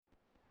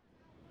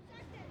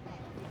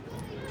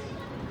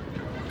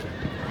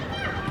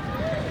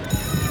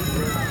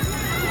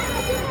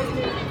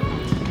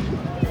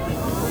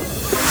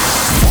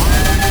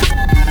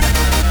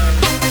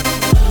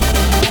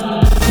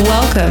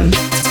Welcome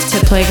to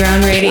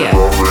Playground Radio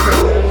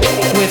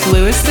with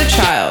Louis the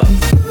Child.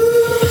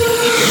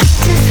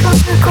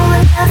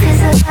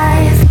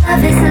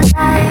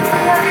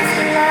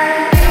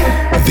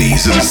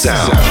 These are the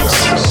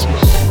sounds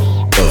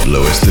of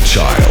Louis the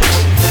Child.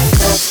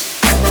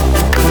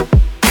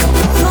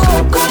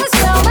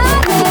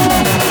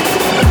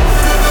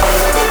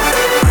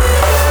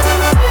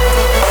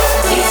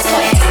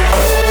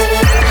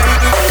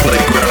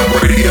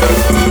 Playground Radio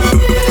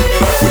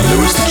with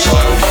Louis the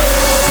Child.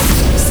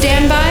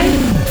 Stand by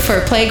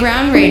for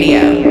Playground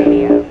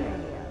Radio.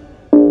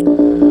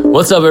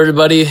 What's up,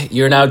 everybody?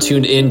 You're now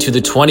tuned in to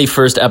the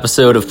 21st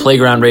episode of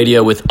Playground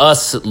Radio with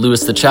us,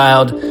 Louis the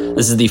Child.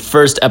 This is the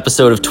first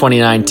episode of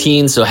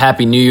 2019, so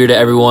Happy New Year to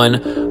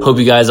everyone. Hope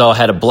you guys all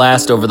had a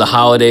blast over the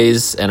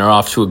holidays and are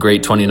off to a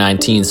great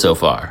 2019 so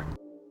far.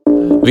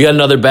 We got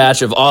another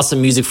batch of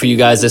awesome music for you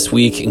guys this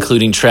week,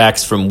 including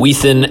tracks from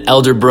Weathen,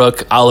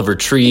 Elderbrook, Oliver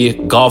Tree,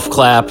 Golf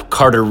Clap,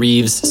 Carter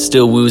Reeves,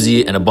 Still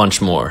Woozy, and a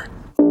bunch more.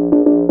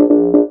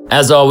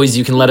 As always,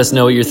 you can let us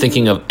know what you're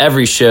thinking of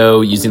every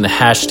show using the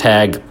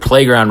hashtag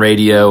Playground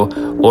Radio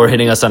or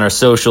hitting us on our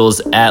socials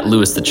at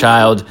Louis the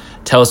Child.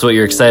 Tell us what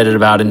you're excited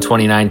about in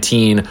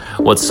 2019,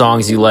 what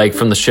songs you like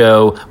from the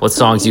show, what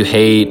songs you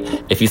hate,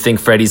 if you think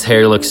Freddie's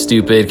hair looks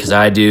stupid, because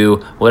I do,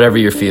 whatever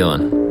you're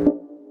feeling.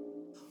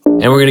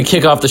 And we're going to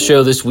kick off the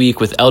show this week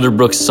with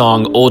Elderbrook's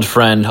song Old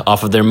Friend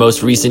off of their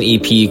most recent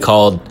EP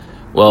called,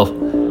 well,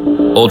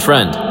 Old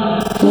Friend.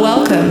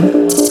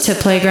 Welcome to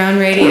Playground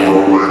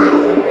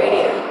Radio.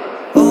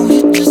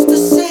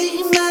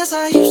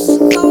 I used to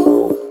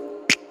know,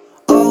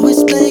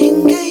 always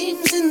playing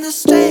games in the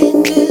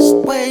strangest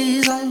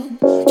ways.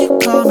 You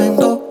come and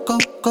go, go,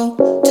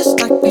 go, just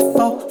like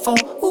before.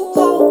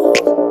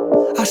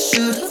 I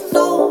should have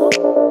known.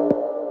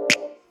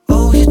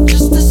 Oh, you're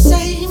just the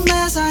same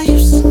as I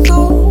used to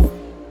know,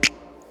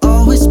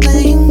 always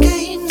playing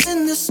games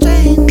in the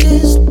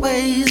strangest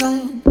ways.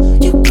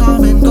 You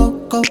come and go,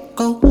 go,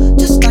 go,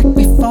 just like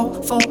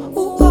before.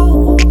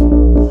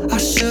 I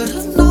should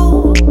have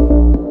known.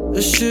 I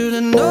should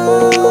have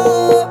known.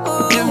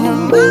 You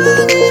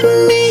reminded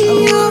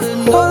me of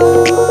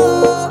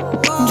love.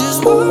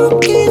 Just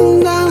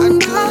walking down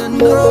that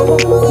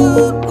road.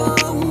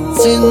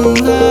 It's in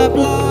the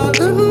blood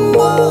and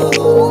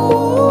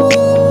more.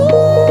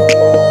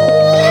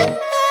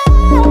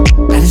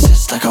 And it's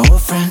just like an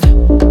old friend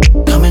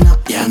coming up,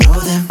 yeah, I know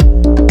them.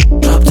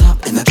 Dropped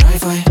up in the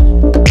driveway,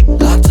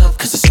 locked up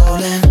cause it's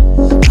stolen.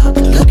 Not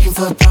looking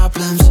for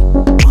problems,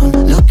 one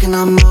looking,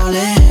 I'm all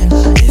in.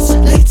 It's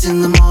late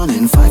in the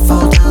morning, if I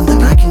fall down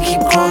then I can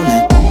keep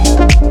crawling.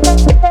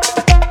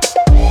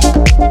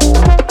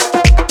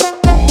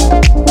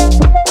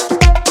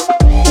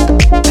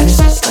 And it's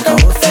just like an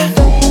old friend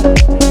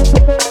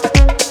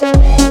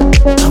coming up,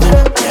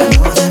 yeah, I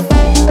know them. Oh,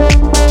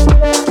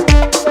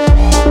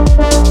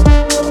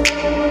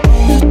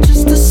 you're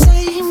just the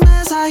same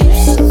as I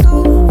used to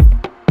know,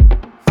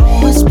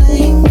 always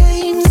playing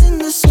games in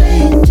the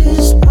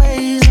strangest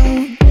ways.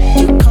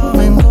 You come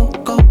and go,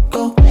 go,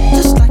 go,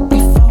 just like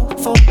before.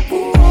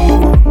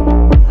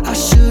 I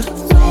should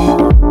have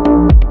known.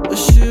 I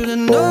should have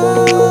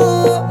known.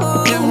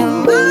 You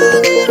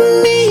reminded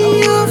me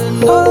of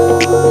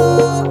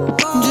love.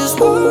 Just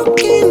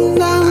walking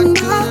down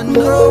that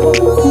road.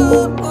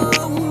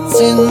 It's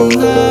in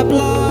the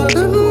blood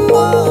and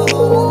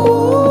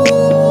more.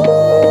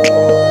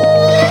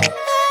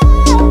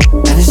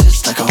 And it's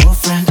just like an old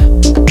friend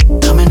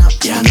coming up,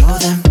 yeah, I know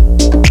them.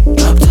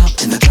 Dropped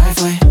up in the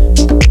driveway,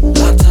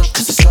 locked up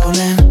cause it's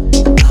stolen.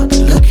 Not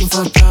looking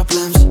for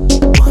problems,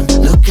 one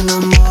looking,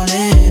 I'm all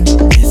in.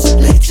 It's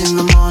late in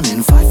the morning,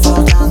 if I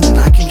fall down then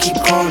I can keep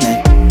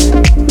crawling.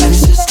 And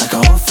it's just like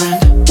an old friend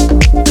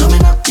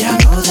coming up, yeah, I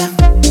know them.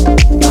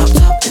 Dropped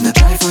up in the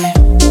driveway,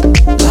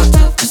 locked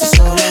up cause it's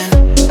stolen.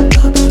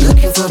 Not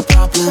looking for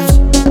problems,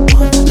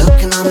 one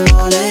looking, I'm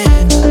all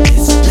in.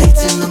 It's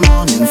late in the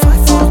morning, if I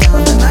fall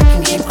down then I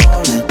can keep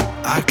crawling.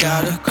 I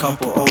got a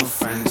couple old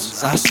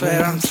friends, I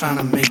swear I'm trying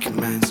to make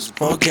amends.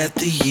 Forget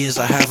the years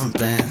I haven't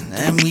been,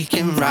 and we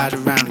can ride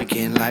around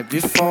again like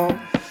before,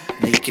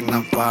 making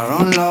up our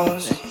own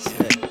laws.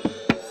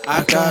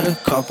 I got a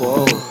couple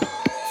old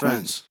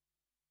friends,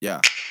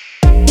 yeah.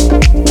 And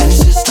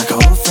it's just like an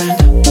old friend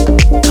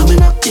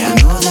coming up, yeah, I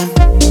know them.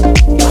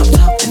 Dropped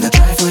up in the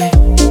driveway,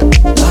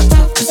 locked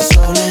up cause it's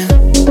stolen.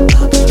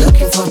 Not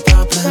looking for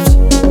problems,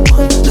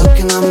 one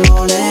looking, I'm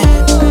all in.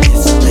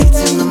 It's late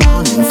in the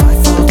morning, if I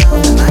fall down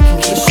then I can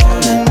keep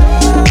crawling.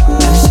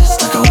 And it's just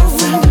like an old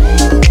friend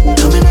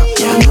coming up,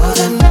 yeah, I know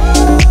them.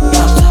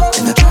 Dropped up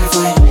in the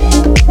driveway,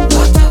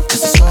 locked up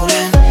cause it's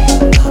stolen.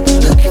 Not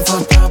looking for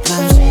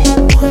problems,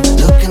 one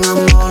looking, I'm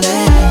all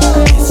in.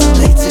 It's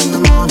late in the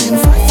morning,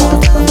 if I fall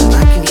down then I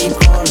can keep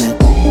crawling.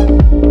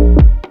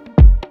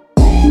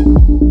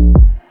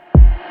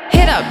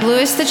 Hit up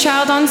Louis the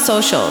Child on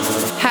socials.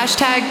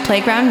 Hashtag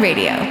Playground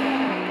Radio.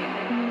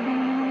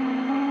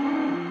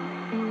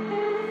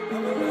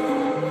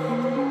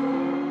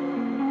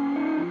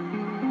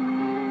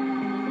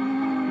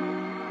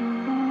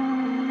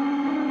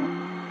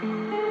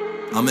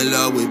 I'm in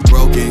love with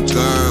broken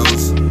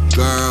girls.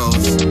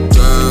 Girls,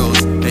 girls,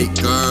 hey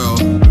girl,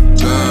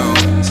 girl,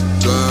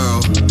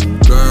 girl,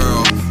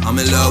 girl. I'm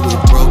in love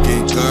with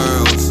broken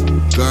girls.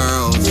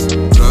 Girls,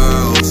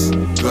 girls,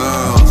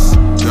 girls,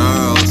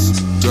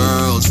 girls,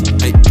 girls,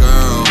 hey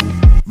girl.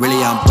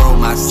 Really I'm broke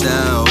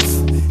myself,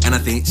 and I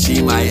think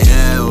she might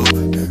help.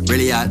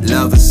 Really I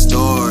love a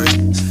story,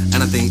 and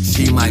I think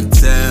she might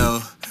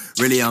tell.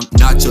 Really I'm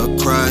not your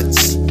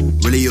crutch,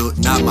 really you're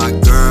not my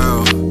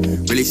girl.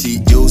 Really she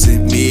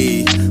using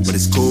me, but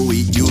it's cool we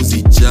use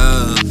each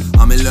other.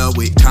 I'm in love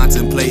with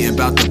contemplating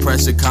about the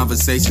pressure,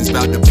 conversations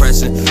about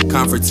depression,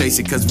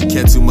 confrontation cause we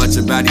care too much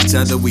about each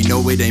other. We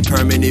know it ain't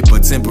permanent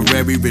but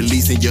temporary,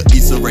 releasing your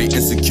Issa Rae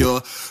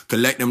insecure.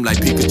 Collect them like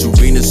Pikachu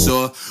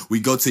Venusaur. We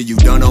go till you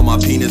don't know my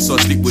penis or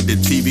sleep with the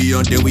TV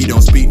on, then we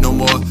don't speak no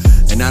more.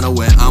 And I know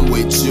when I'm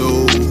with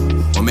you,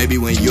 or maybe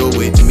when you're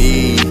with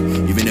me,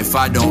 even if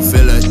I don't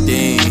feel a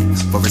thing,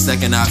 for a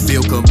second I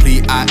feel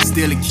complete. I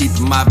still keep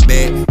my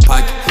back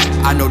pocket.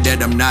 I know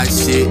that I'm not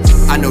shit,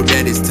 I know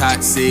that it's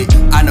toxic,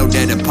 I know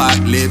that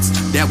apocalypse,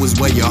 that was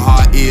where your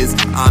heart is.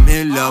 I'm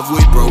in love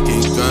with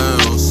broken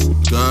girls.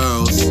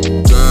 Girls,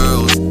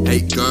 girls,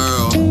 hey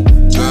girl,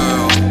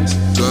 girl,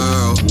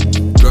 girl,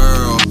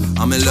 girl.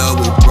 I'm in love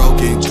with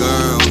broken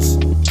girls.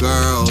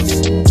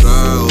 Girls,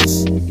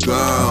 girls,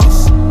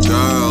 girls,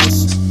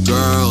 girls,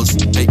 girls,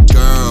 hey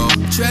girl.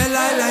 Tread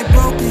light like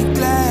broken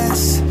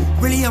glass.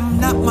 Really I'm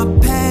not my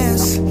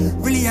past.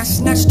 Really I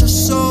snatched her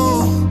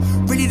soul.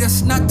 Really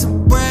that's not to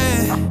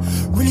brag.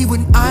 Really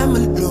when I'm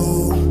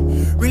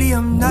alone, really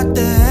I'm not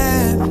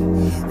there.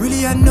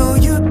 Really I know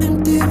you're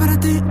empty, but I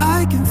think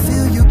I can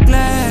fill your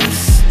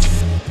glass.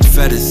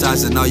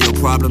 Fetishizing all your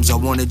problems, I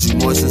wanted you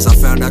more since I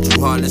found out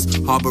you heartless.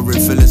 Harboring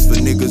feelings for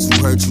niggas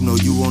who hurt you, know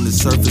you on the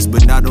surface,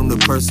 but not on the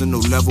personal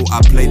level.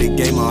 I play the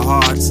game of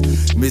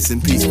hearts, missing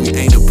piece, we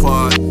ain't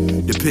apart.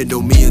 Depend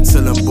on me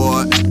until I'm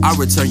bored. I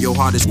return your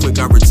heart as quick,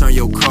 I return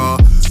your call.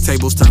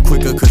 Tables turn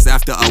quicker, cause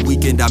after a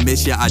weekend I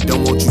miss ya. I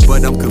don't want you,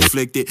 but I'm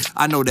conflicted.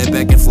 I know that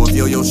back and forth,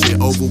 yo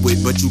shit over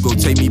with, but you gon'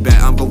 take me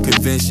back, I'm gon'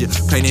 convince you.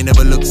 Pain ain't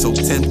never looked so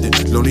tempting,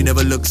 lonely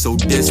never looked so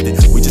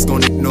distant. We just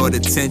gon' ignore the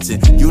tension.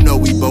 You know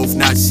we both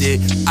not shit,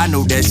 I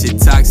know that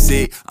shit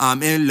toxic.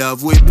 I'm in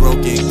love with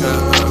broken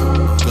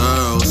girls.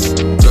 Girls,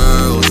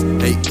 girls,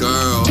 hey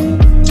girl,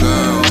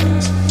 girl,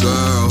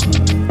 girl,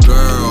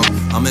 girl.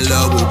 I'm in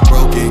love with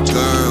broken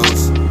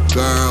girls.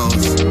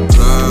 Girls,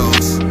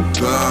 girls,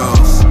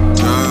 girls,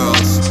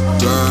 girls,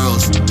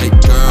 girls, hey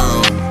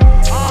girl.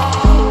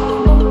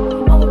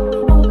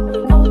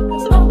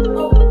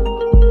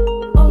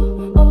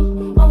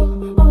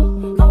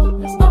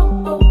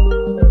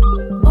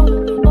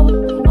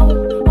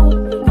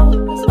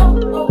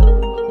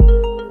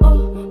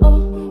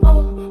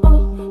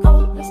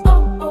 Let's go.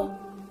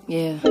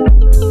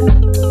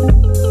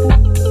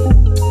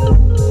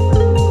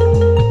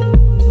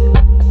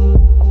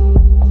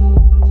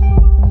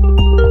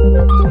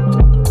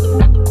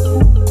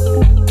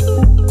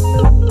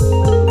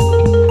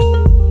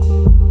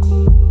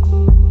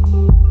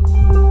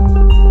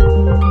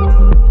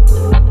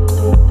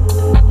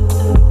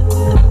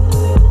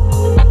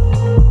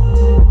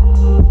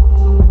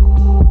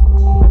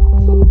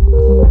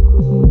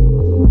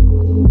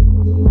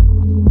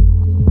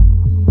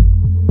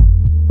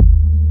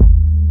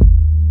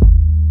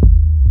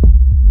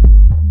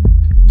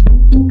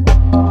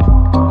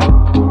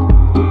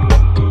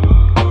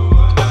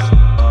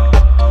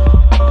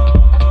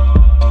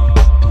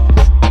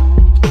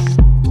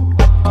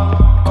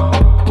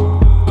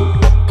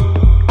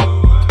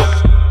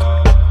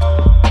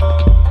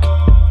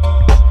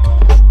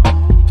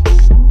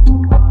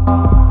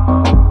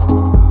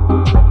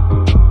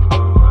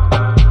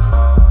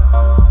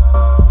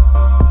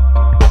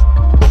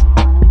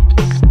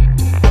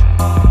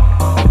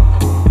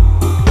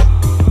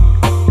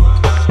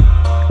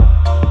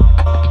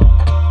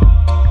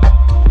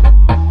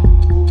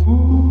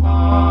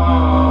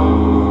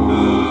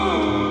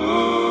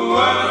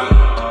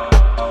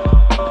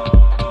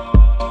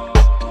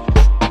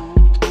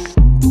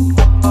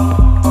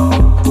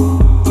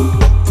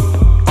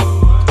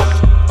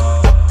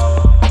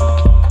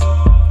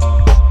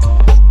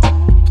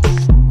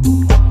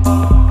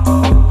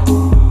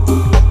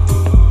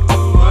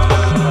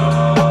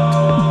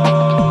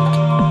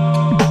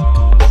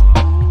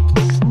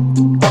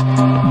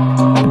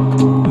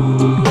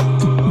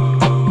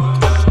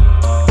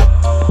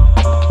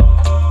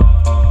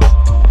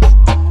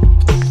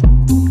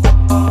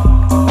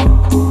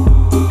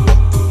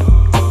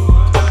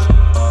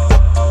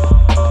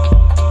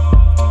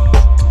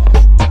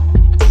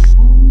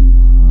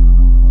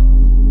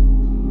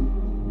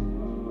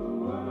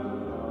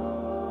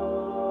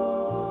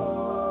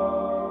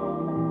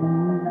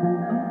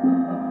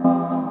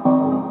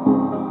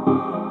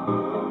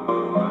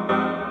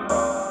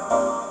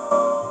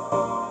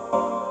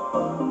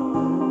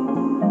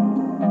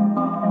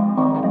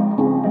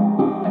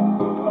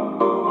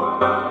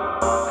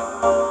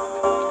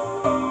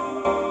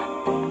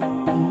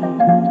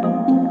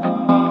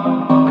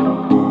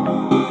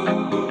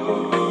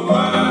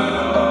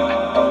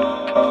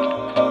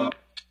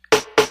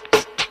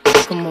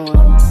 for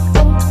more.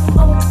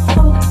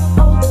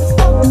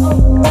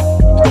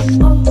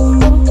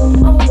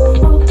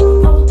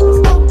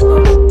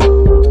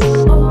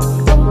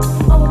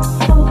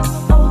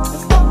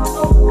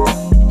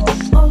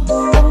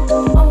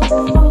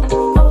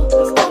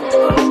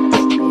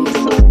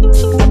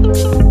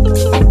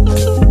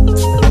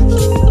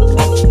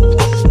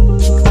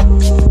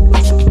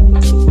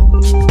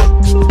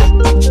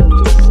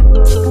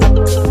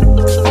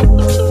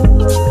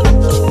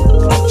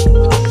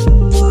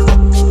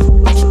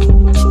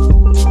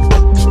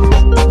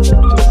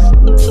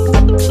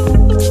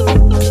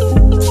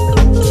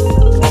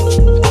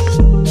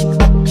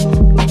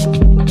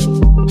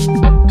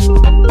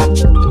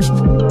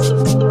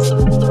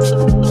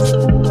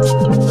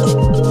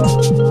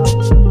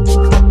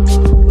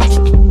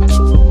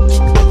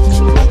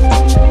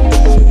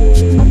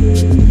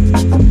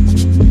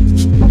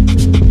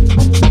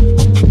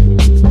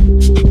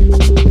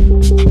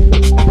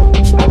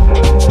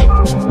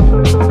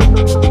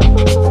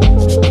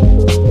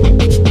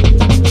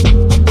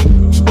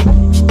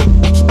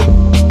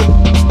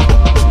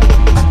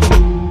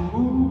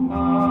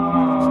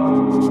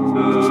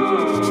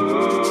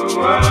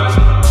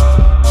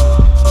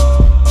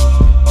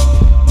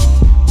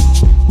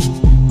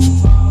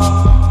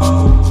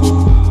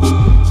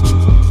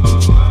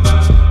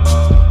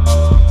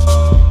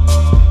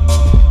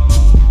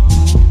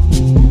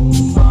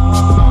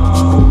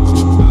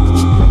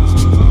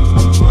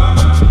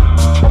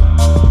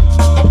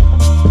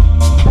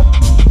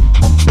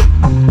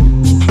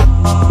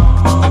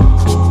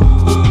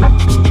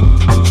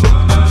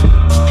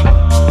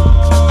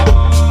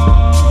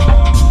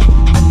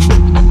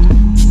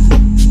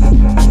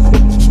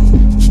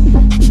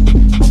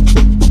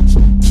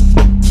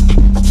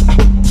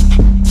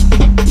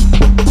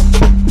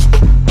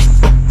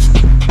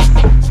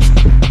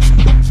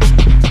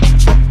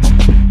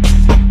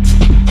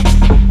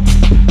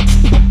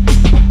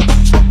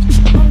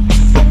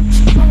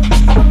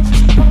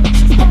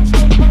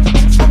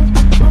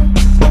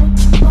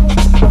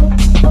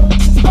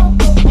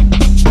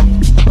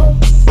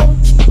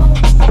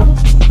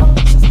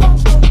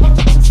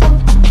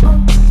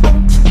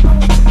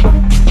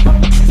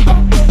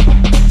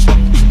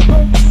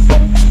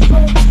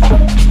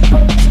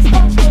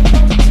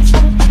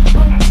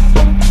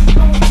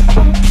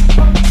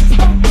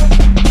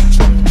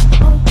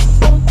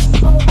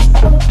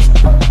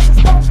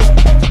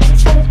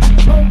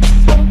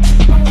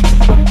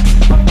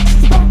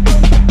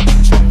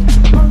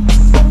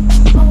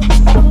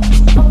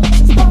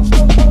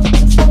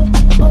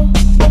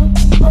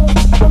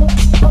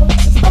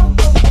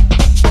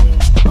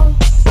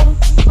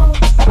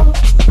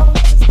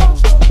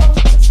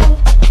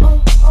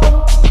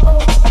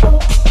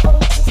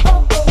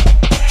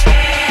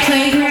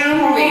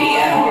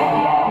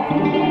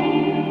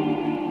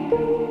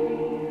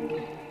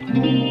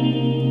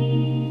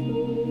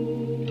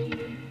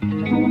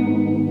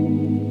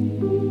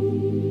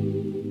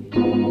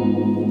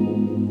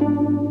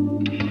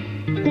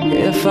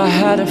 If I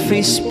had a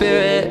free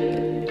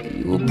spirit,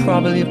 you would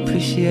probably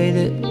appreciate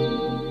it.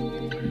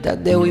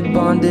 That day we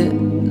bonded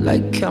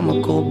like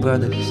chemical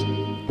brothers.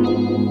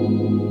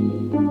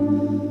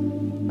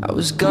 I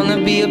was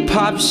gonna be a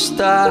pop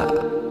star,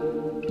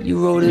 you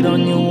wrote it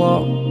on your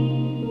wall.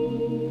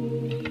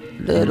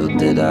 Little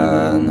did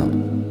I know,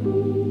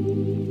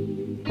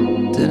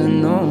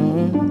 didn't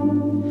know.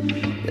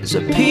 There's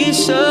a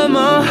piece of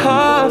my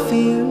heart for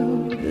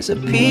you, there's a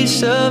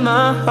piece of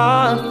my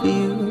heart for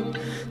you.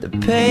 The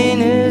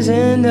pain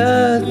isn't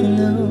nothing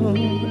new,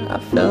 I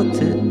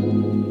felt it.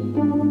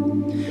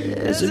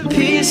 There's a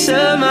piece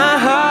of my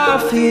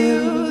heart for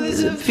you,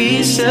 there's a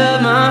piece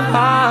of my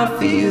heart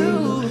for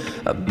you.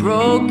 I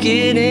broke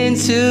it in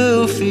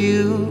two for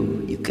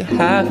you, you can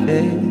have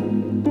it.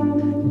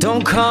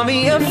 Don't call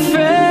me a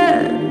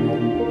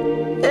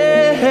friend,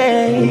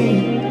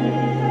 hey.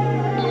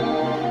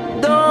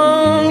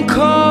 Don't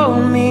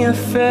call me a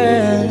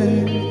friend,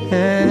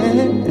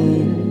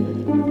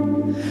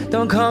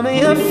 don't call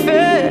me a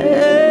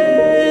friend,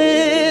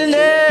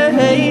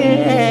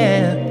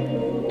 yeah.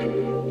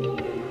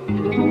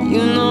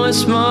 You know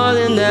it's more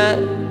than that,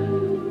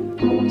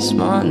 it's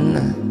more than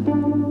that.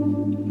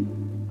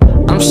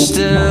 I'm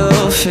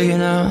still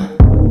figuring out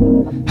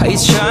how you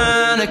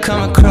trying to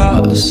come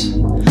across.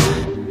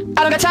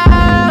 I don't got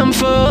time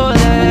for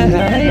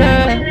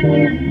that.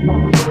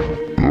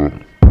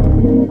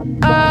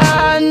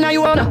 Now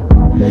you wanna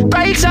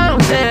break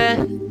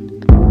something,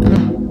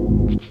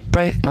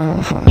 break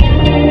my heart.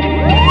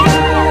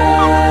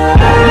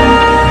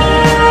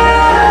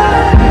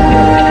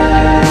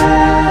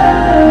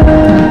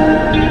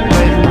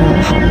 Break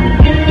my heart.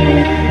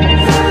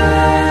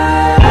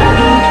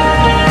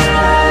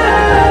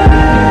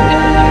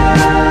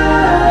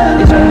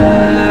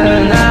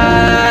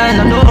 And I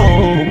know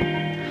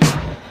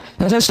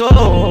that's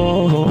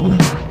slow.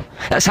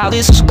 That's how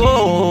this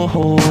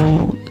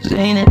goes,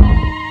 ain't it?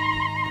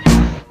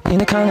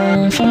 Ain't it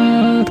kinda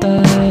fucked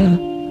up?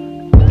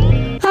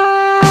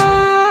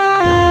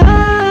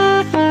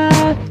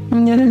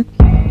 Yeah.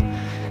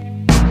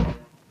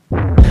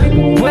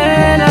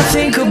 When I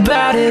think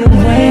about it,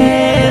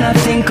 when I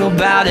think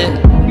about it,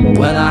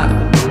 when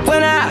I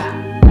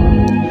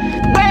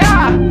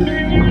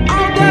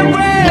all that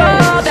way,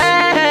 all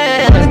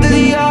that to the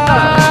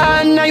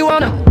yard. Now you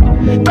wanna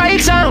break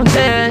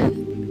something,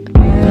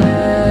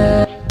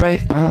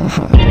 break my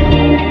heart.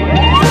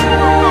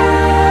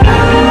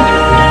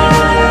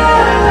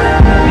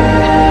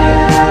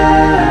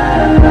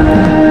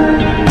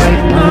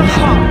 Break my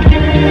heart.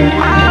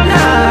 I'm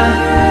not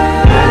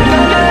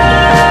gonna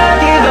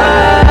give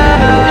up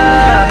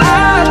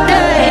all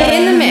day.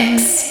 In the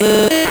mix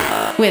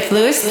with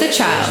Louis the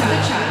Child.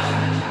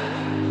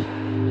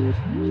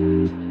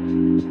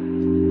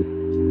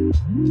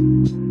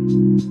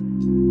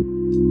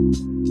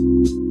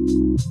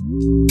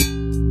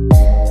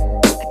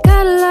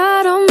 Got a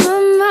lot on my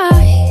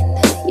mind,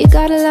 you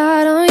got a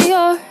lot on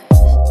yours,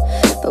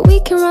 but we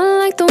can run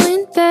like the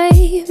wind,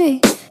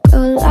 baby. Go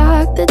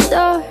lock the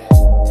door.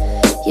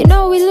 You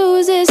know we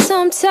lose it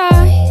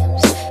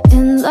sometimes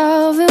in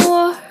love and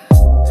war,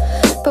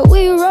 but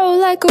we roll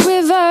like a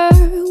river,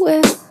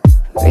 we'll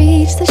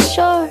reach the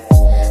shore.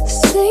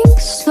 Sink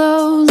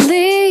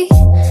slowly,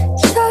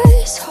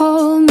 just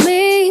hold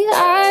me.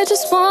 I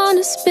just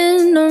wanna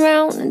spin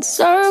around in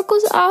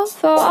circles, I'll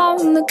fall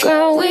on the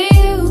ground with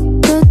you.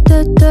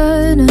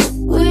 Da-da-da-da,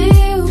 with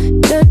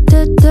you.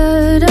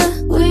 Da-da-da-da,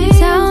 with you.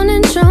 Down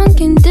and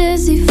drunk and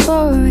dizzy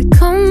for it.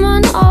 Come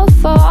on, I'll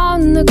fall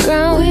on the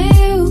ground with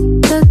you.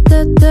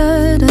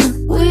 Da-da-da-da,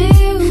 with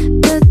you.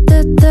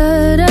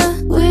 Da-da-da-da,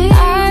 with you.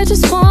 I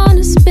just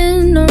wanna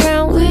spin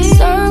around in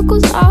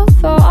circles, I'll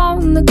fall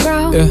on the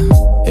ground. Yeah.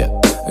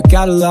 I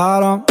got a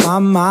lot on my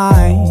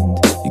mind,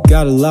 you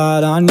got a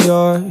lot on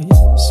yours,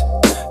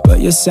 but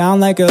you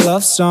sound like a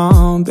love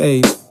song,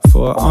 babe,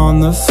 for on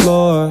the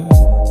floor.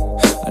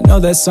 I know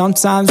that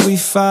sometimes we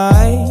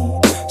fight,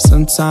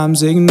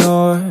 sometimes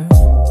ignore,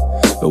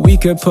 but we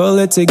could pull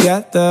it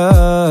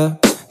together,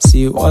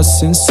 see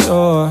what's in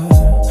store.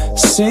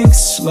 Sink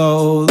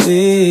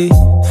slowly,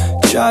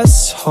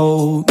 just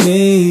hold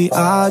me.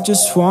 I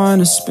just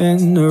wanna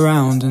spin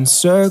around in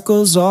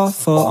circles, all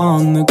fall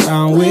on the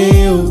ground with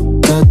you.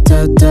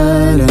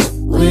 Da-da-da-da,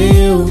 with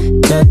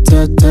you.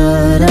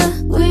 Da-da-da-da,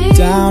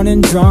 down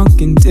and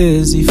drunk and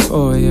dizzy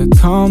for you.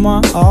 Come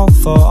on, I'll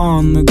fall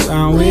on the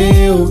ground with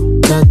you.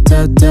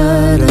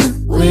 Da-da-da-da,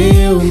 with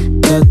you.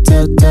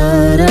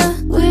 Da-da-da-da,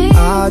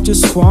 I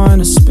just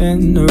wanna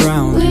spin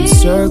around in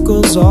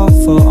circles, all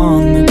fall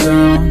on the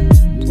ground.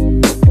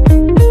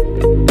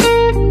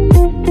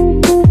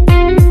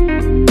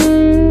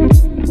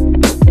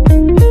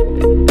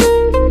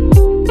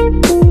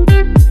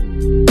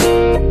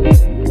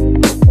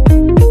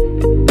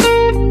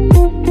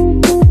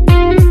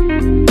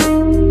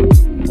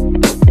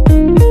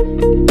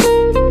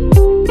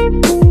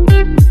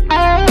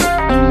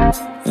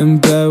 In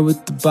bed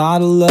with the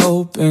bottle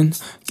open,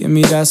 give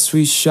me that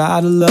sweet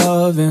shot of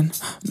loving.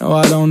 No,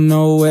 I don't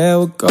know where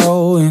we're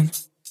going,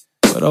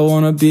 but I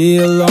wanna be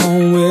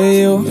alone with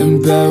you.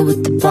 In bed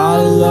with the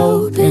bottle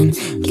open,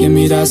 give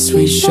me that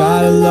sweet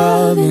shot of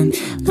loving.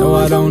 No,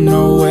 I don't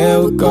know where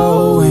we're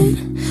going,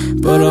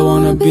 but I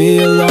wanna be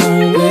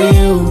alone with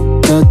you.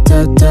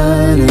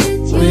 Da-da-da-da,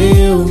 with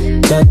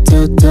you.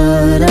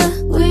 Da-da-da-da,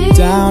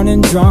 down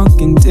and drunk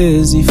and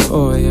dizzy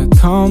for you.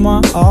 Come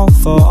on, I'll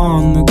fall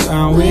on the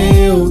ground with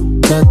you.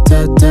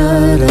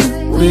 Da-da-da-da,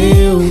 with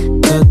you.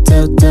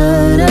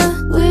 Da-da-da-da,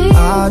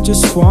 I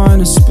just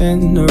wanna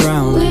spin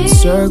around in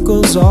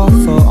circles, all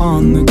fall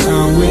on the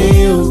ground with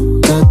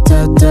you.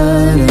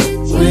 Da-da-da-da,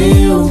 with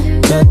you.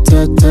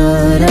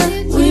 Da-da-da-da,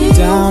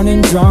 down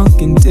and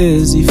drunk and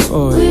dizzy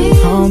for you.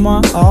 Come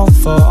on, I'll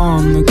fall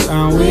on the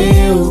ground with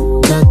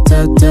you.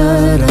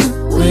 Da-da-da-da,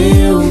 with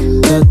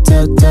you.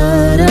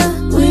 Da-da-da-da,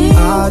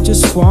 I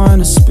just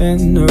wanna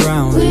spin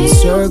around in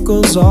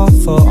circles, all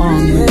fall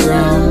on the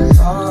ground.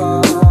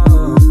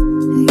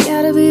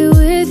 Gotta be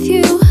with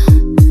you,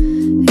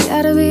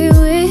 gotta be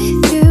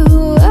with you.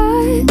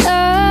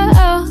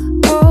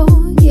 Oh,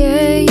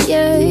 yeah,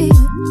 yeah.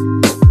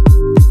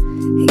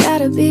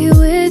 Gotta be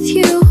with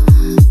you,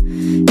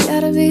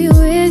 gotta be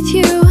with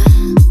you.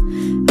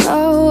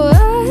 Oh,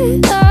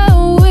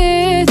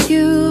 with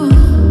you.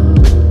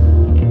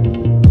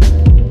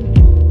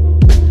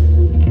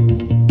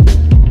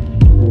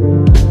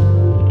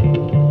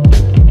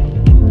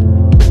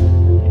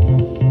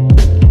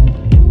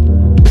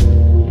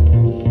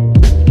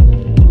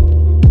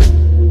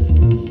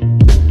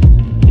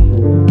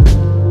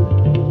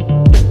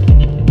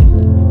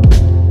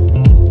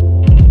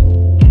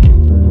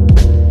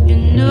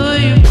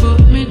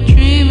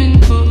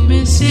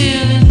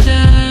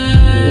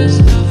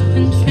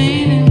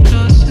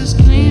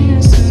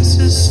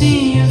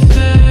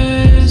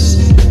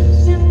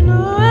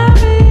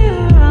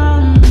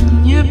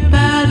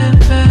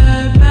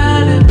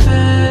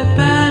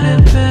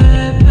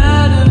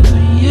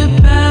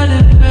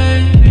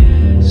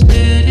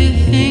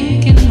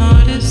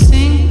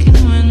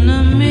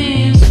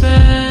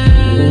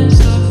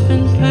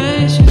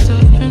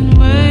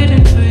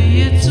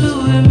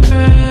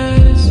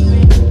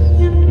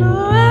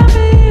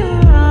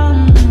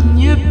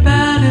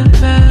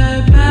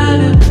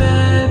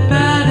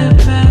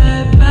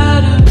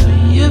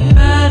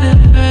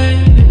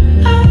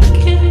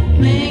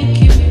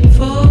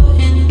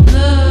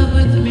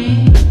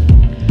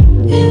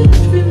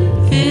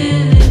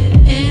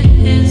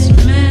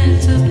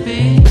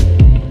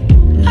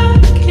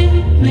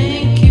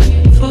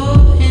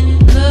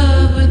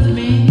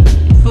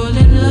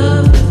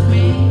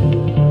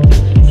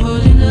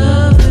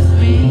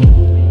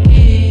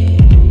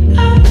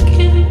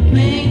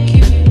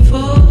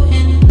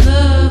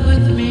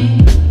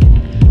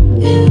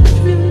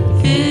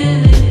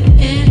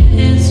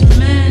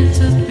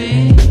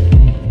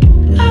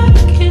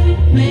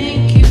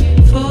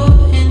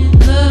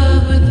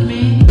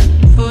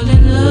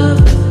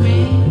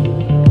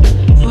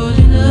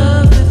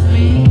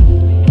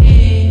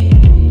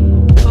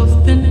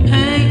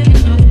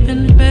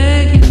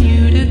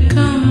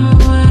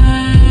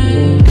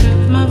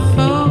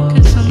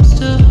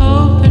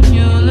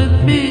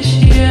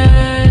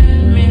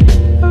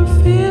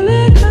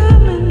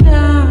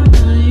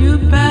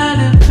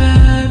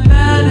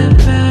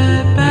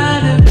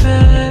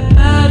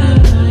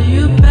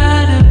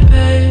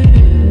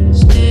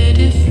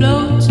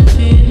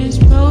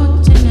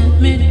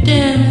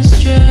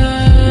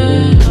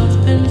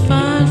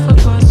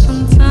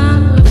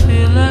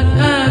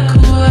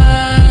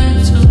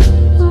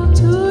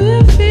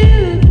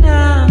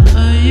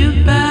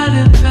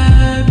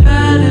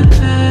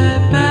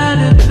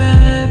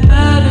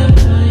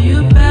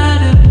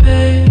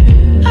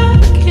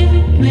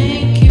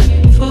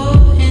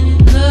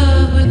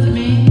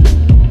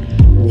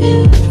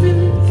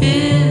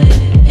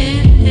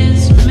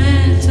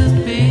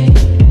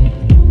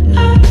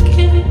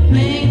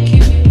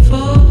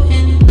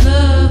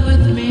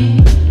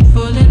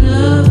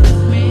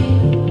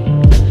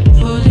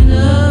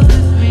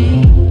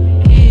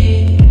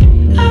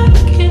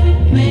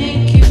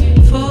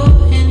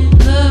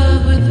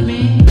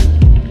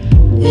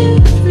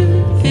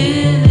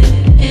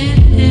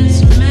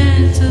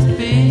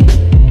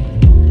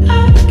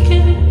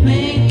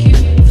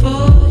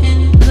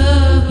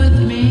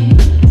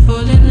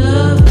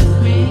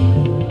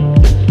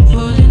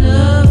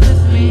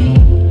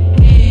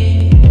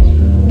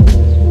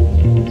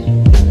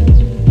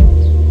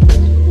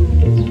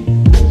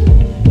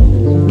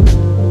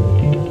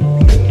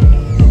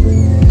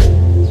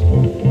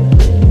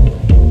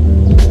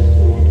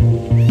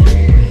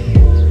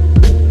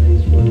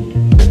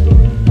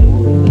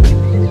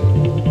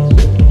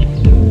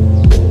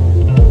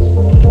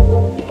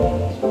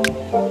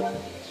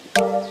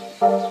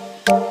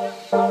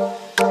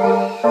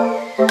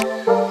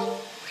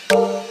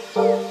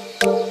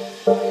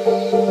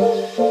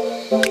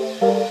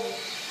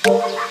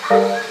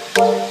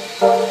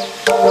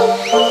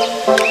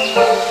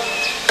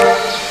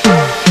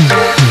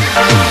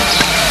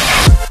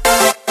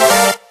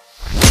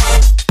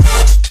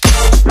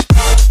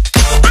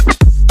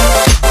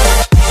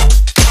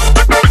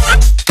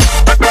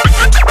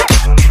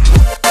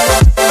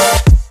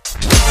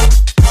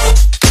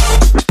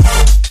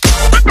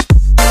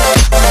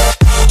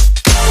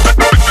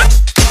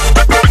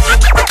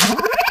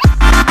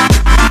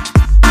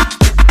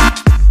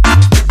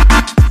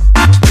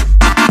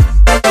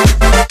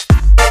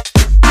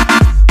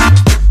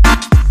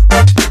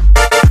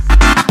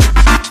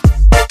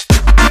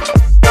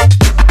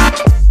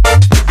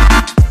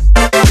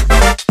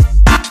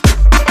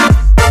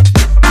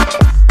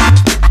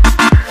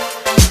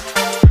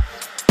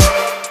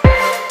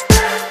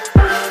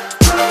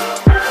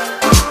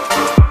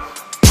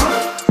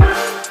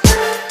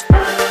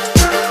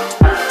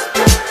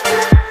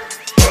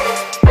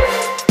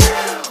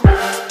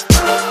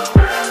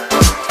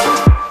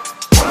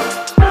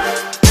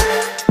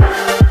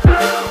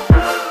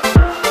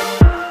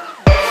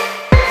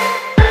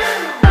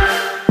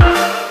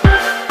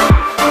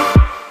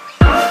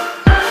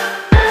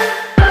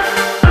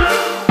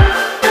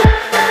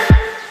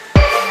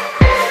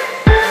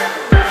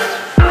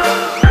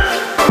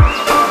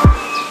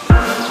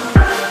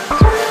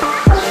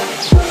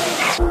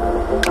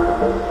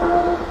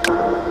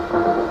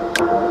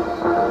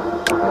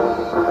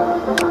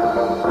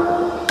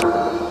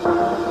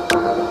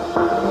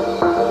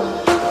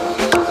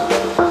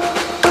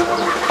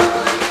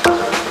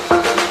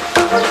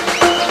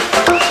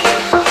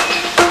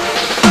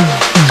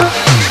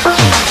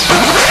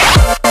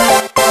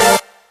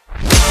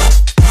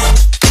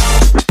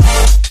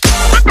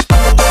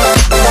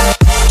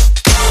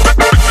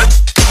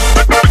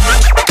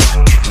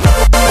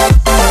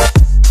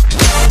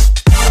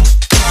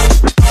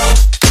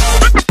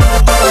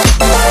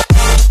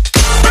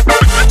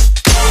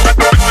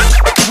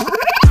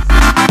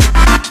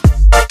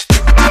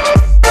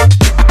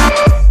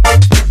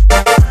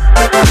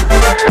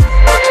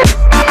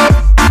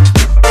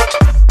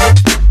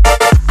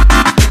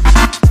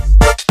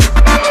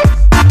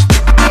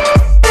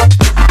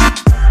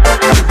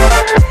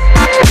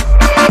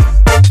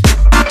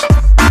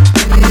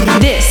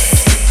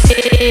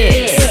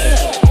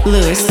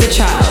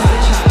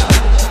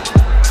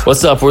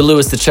 What's up? We're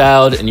Louis the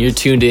Child, and you're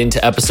tuned in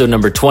to episode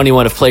number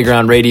 21 of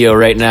Playground Radio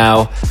right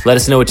now. Let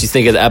us know what you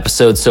think of the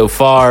episode so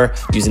far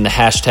using the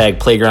hashtag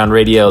Playground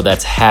Radio.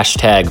 That's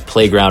hashtag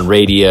Playground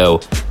Radio,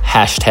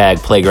 hashtag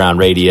Playground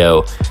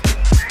Radio,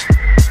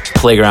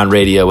 Playground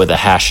Radio with a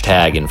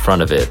hashtag in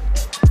front of it.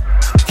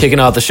 Kicking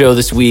off the show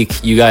this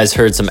week, you guys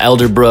heard some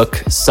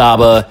Elderbrook,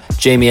 Saba,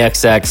 Jamie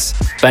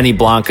XX, Benny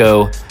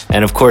Blanco,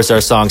 and of course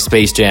our song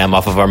Space Jam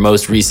off of our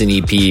most recent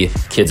EP,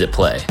 Kids at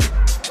Play.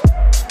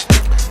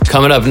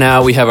 Coming up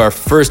now, we have our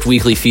first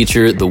weekly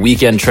feature, The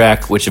Weekend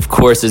Track, which of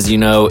course, as you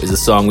know, is a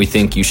song we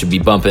think you should be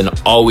bumping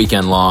all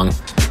weekend long.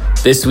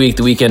 This week,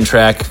 The Weekend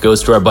Track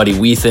goes to our buddy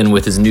Weathen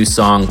with his new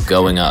song,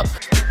 Going Up.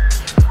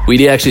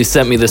 Weedy actually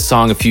sent me this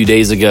song a few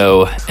days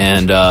ago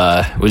and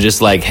was just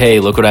like, hey,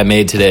 look what I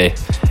made today.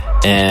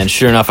 And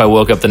sure enough, I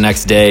woke up the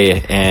next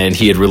day and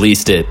he had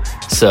released it.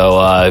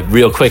 So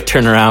real quick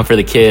turnaround for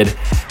the kid.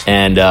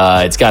 And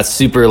it's got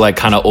super like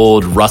kind of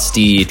old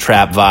rusty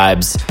trap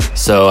vibes.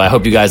 So I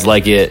hope you guys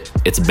like it.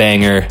 It's a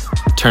banger.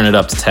 Turn it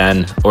up to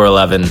 10 or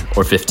 11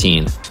 or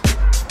 15.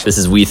 This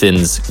is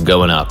Weathen's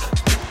Going Up.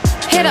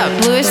 Hit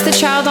up Louis the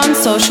Child on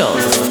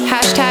socials.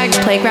 Hashtag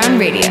Playground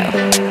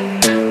Radio.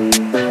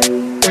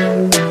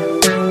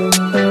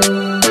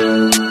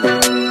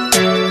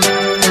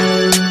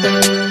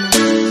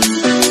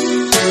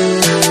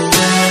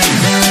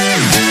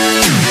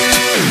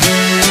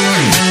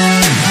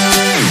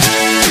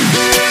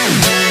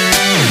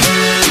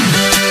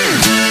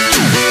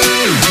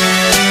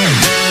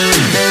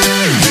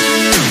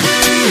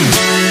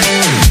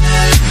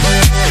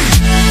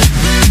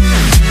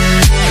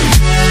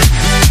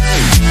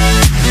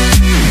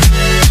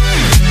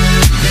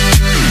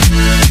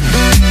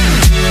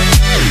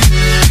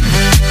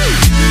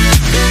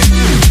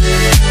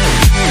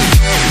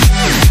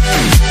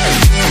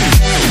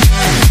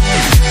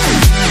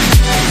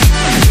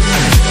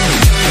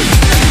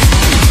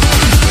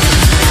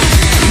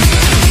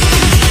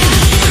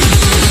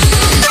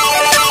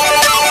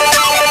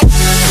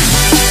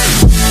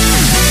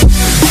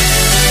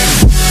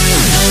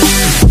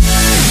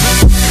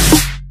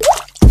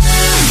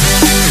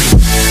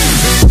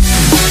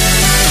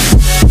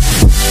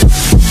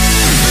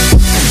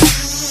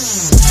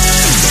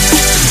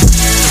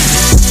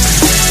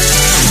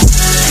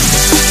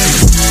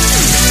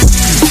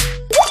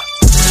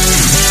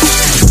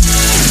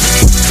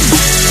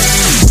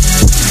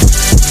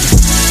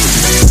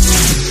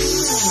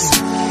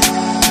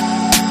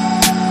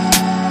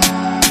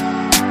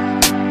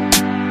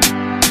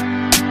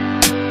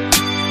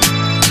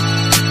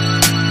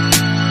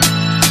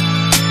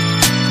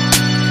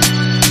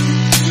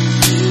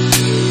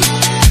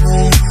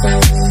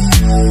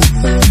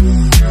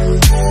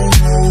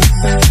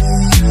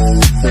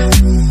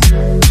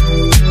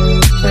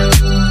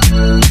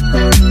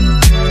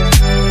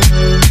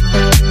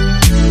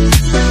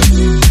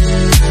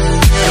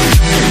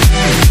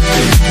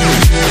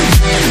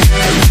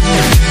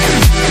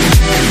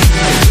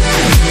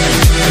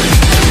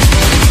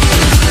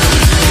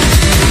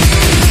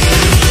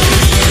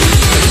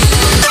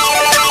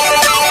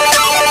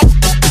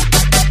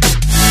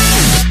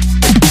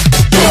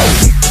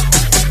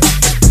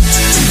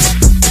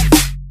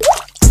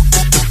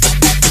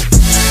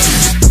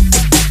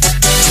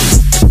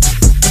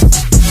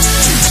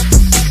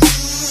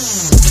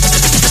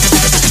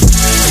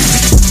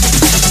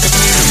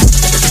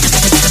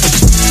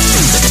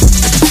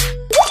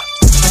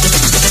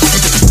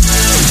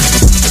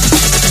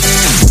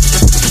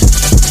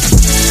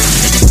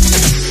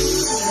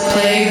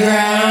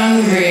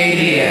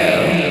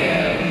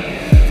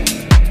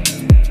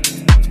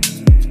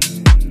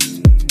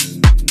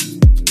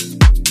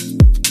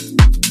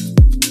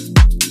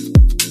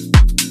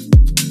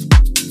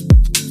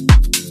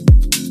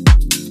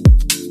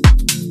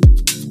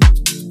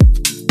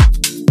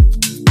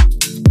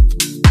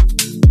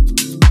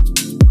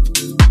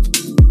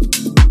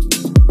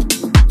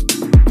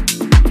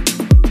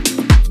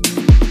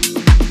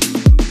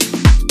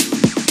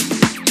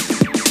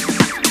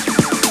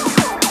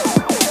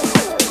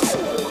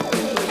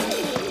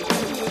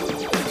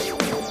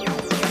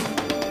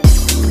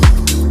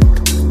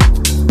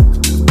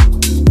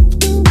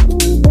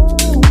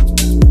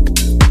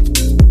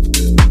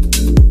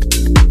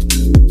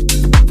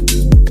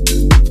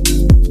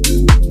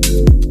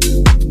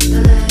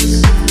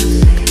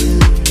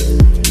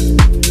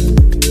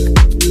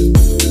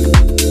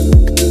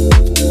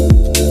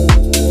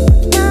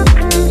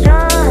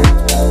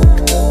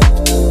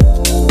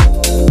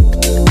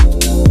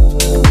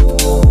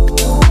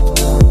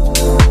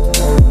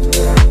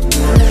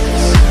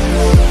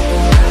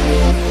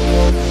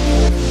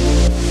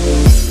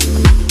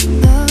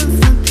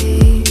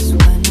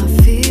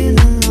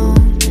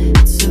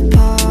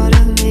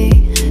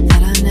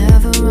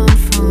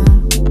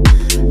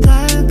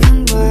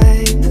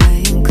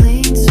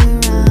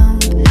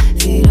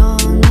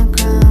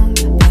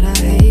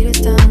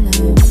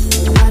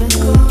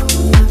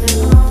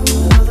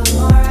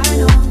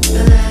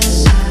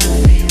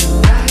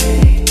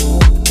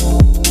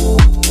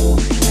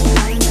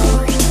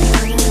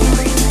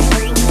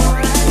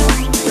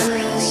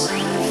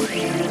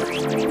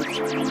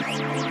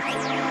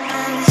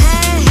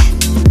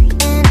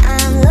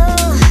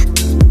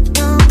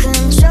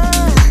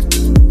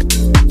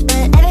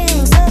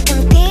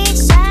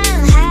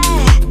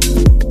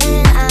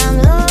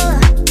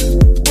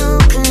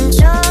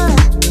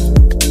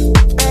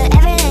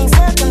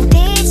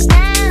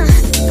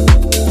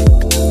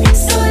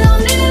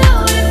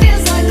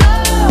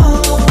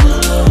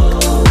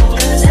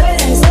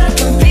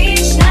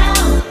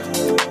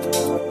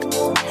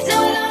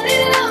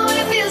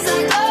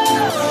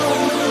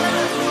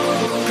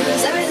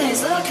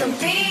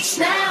 beach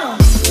now.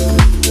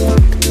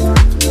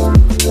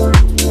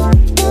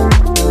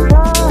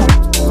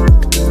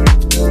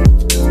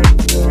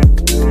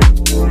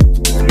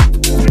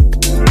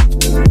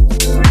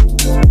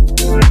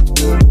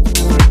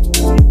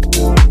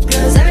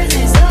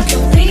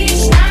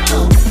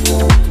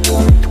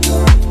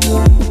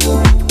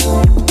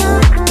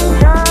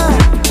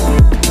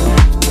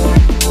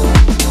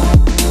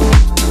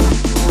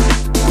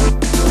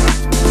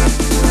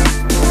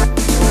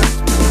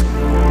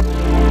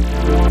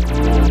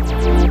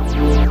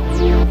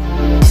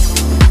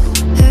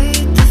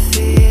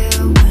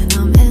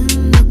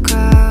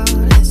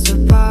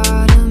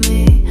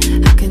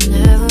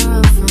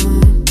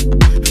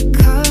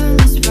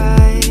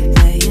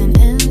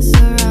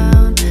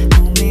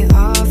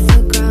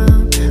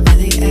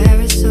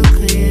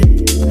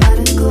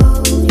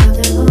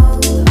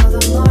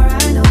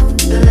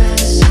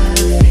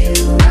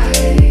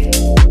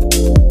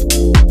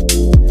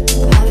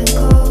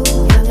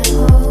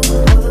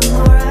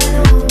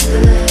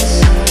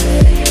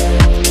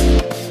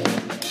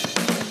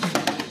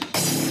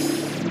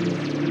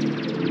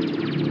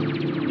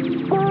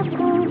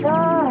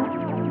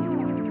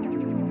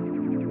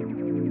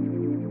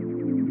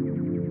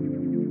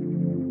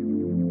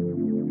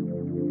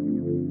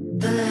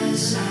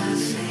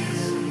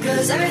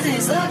 Cause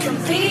everything's looking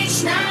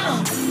peach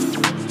now.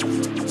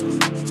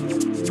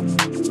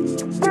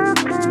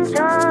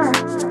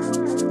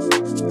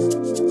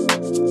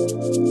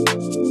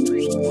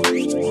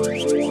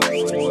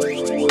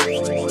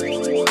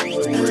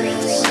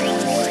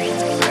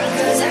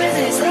 Cause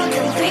everything's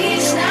looking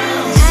peach now.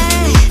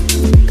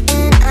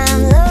 And I'm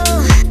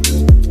low,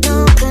 no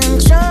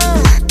control,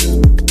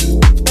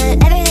 but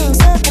everything's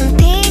looking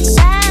peach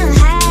now.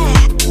 High,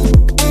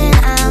 and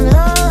I'm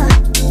low,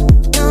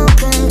 no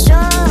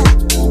control,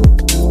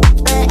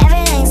 but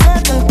everything's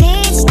looking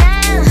peach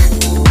now.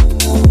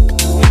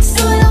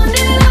 So I don't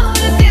know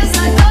if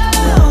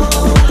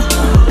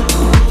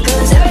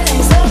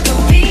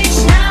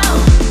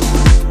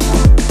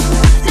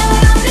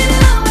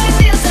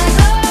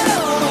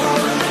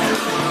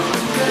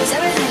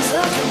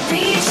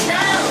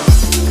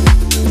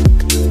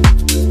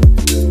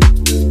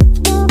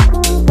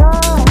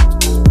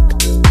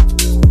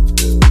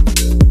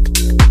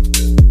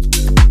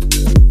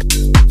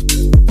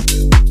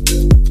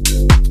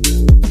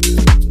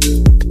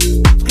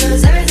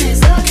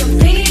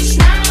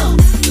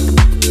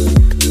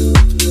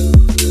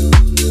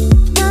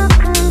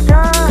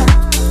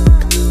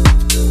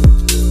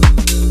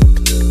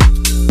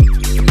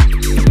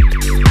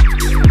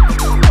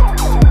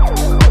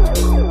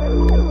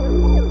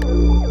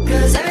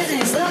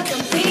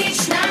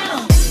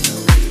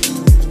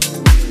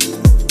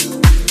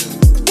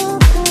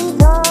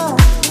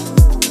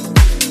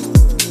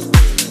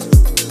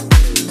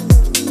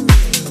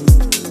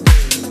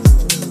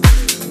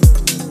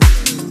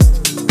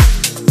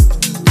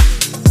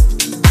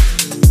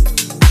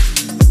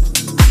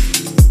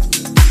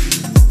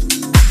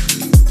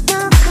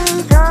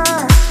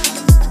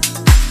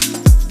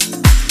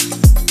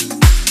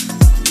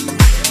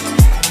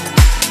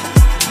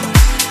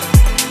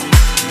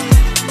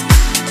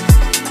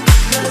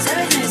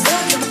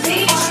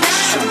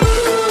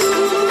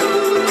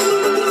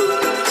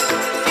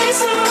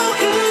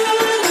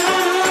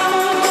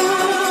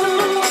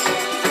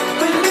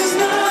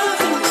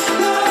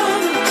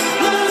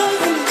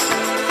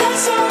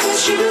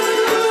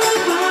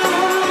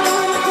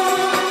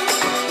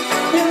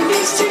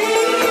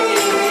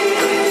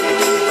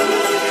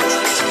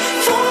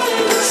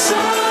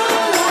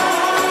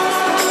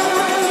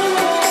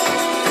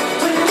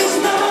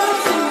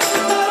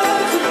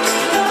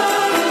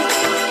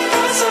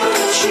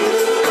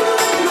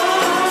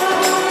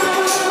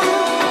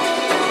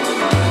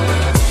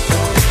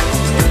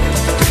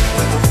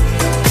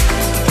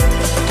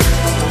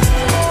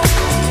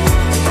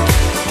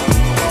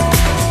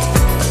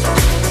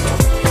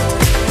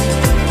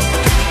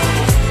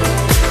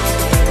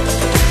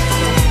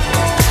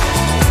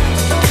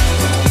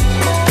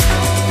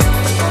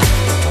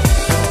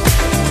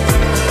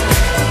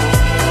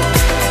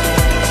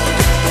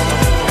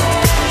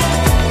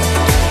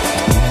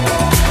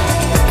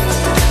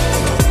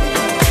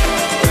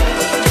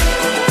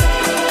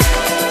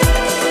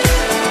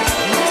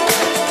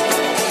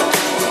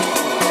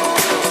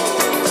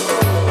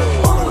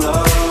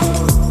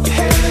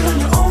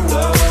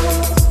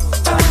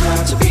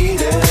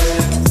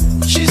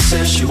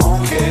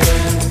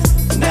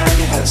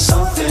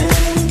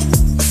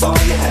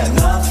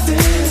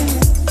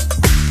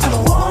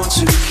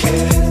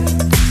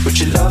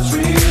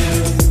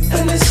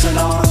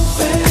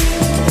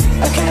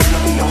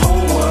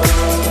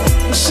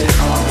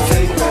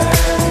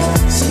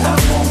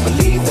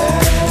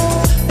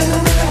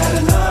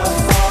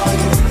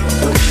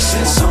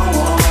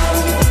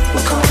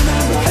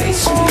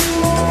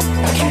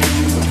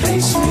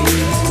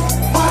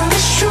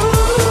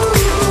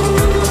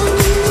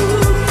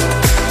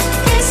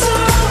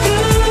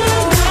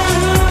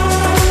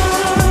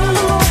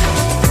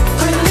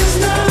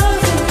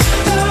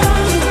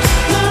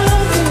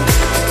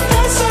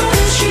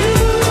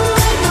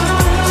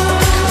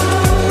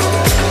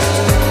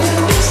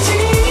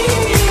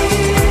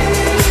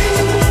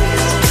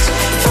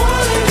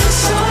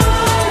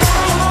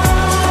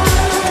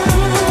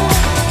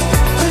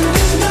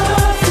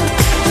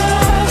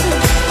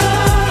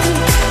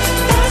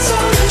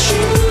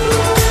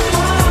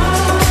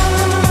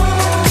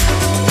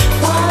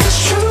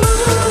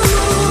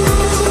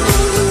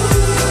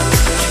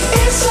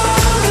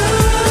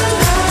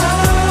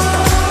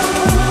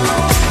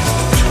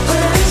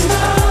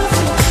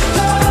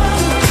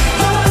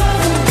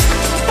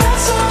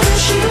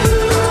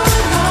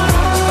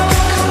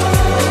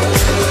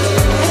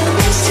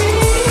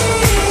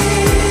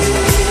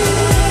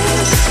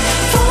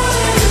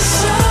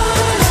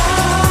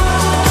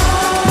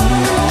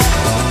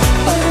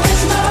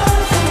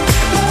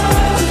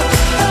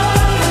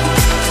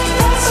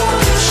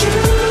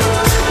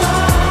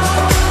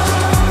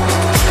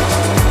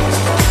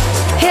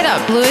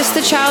Louis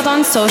the Child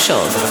on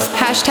socials.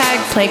 Hashtag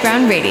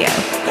Playground Radio.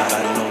 Got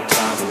no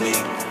time for me.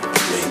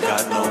 You ain't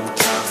got no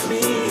time for me.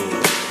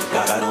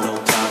 Got no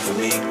time for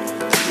me.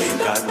 You ain't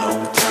got no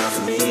time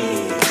for me.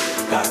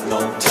 Got no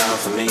time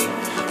for me.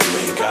 You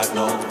ain't got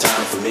no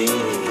time for me.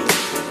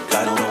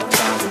 Got no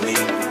time for me.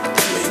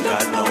 You ain't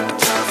got no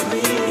time for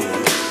me.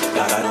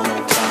 Got no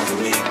time for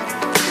me.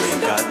 You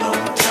ain't got no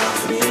time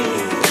for me.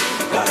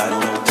 Got no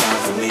time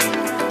for me.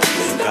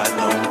 You ain't got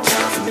no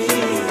time for me.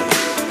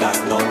 Got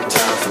no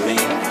time for me.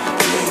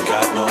 You ain't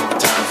got no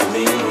time for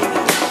me.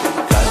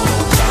 Got no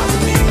time for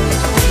me.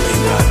 You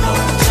ain't got no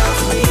time for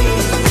me.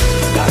 Got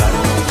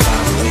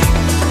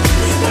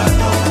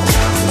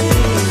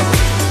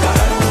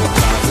no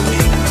time for me.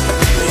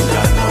 You ain't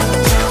got no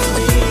time for me.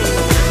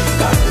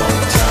 Got no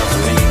time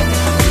for me. You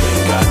ain't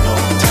got no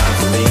time for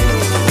me.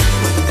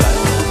 Got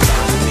no time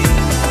for me.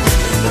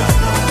 You ain't got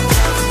no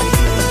time for me.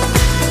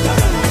 Got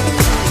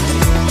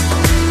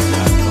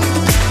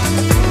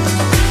no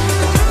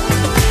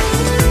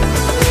time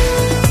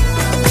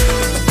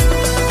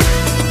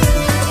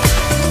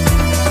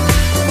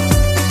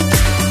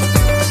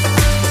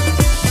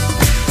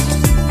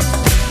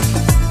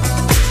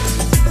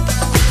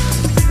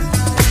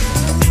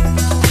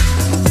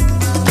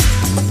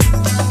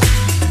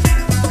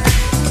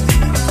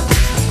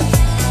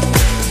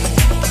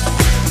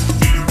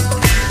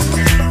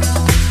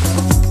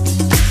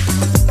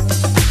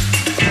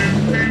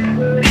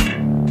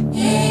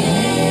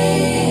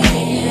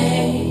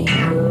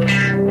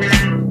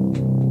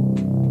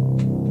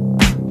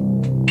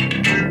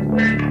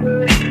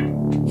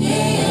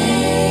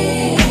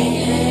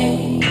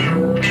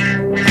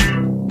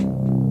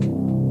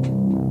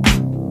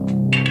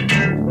for me.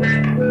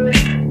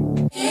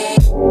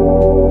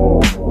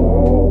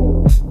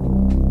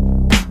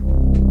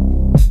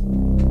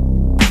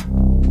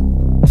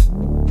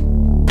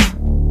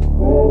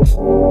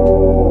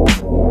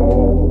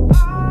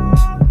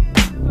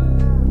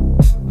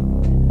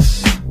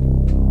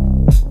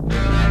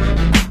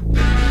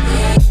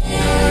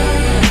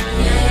 You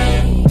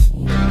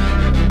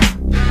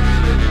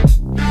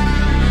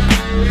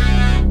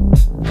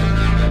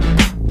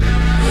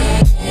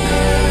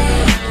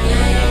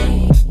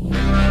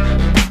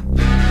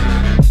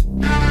ain't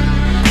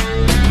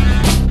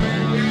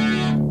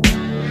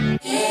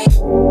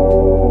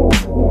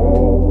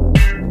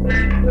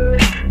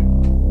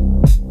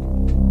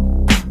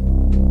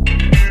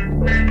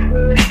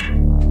got no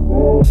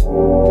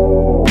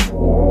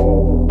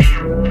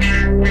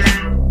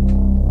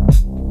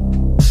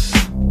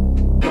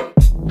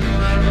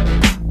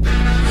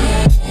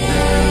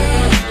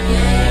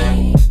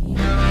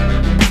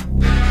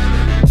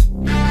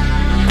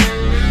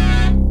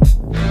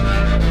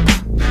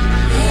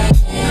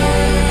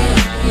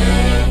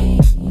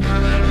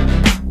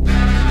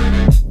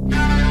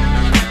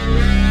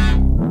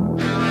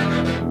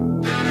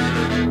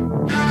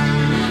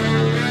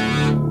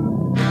for me.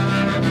 Got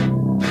no time for me.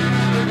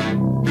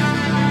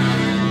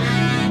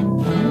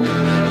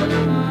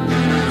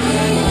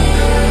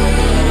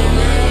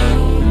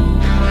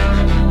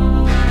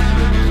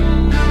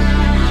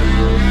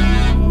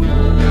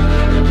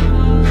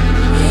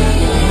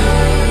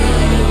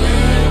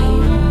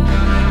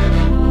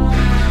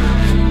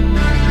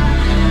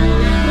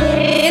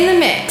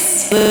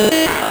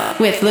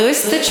 With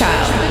Louis the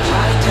Child.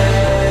 My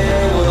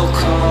day will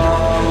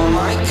come,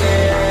 I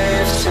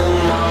gave too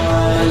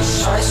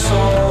much, I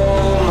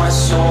sold my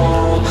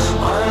soul,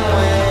 I'm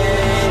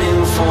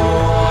waiting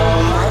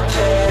for my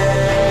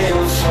pay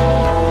in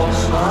full,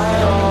 I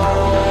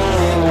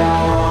only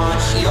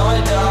want your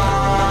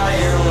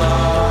dying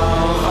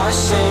love, I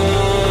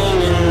sing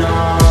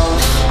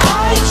enough, I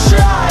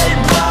tried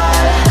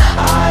but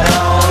I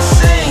don't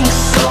think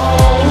so,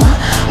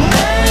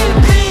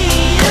 maybe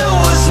it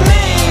was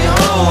me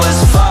who was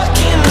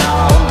fucking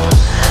up.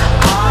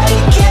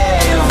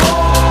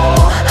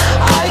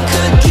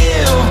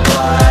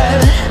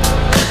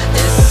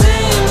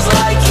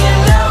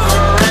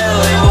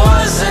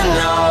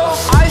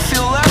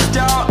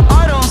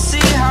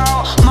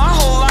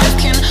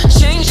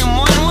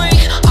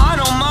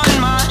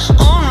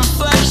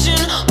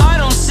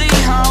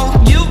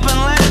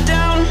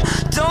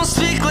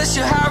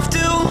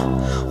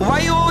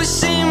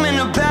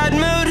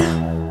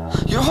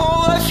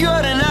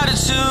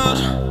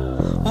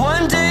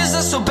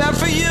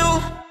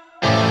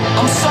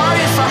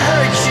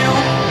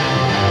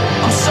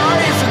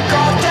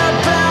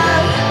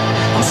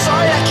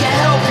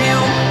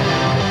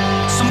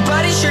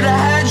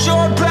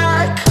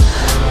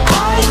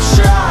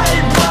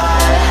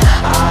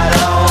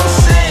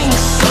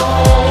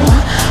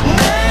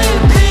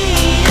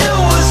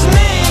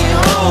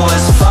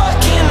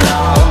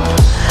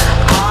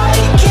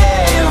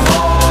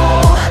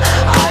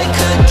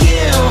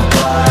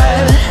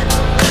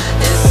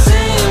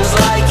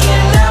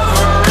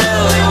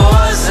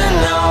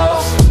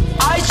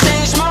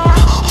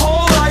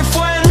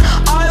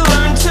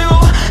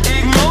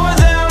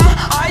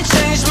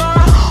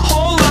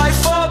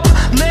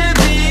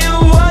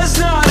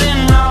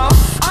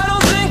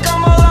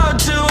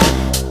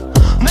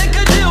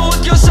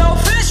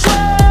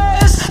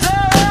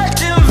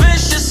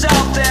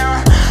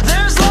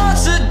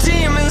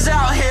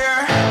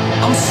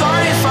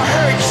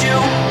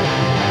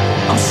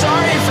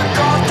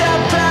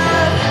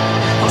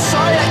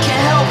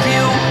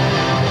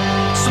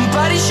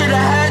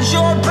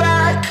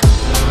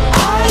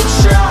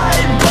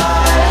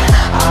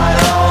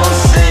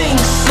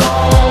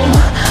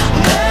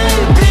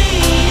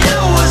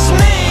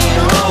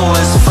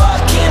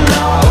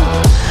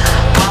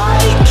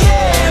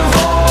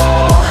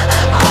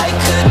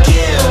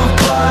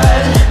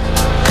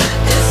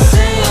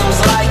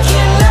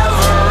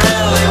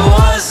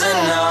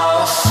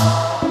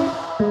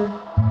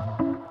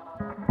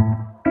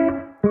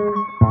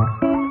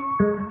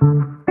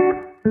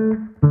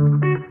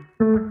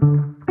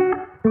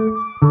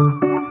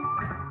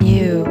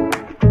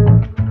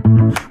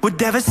 were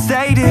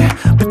devastated,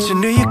 but you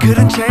knew you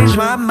couldn't change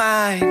my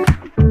mind.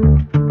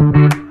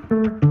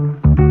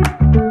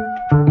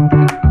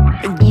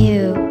 And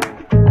You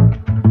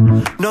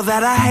know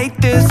that I hate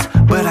this,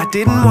 but I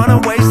didn't wanna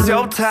waste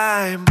your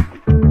time.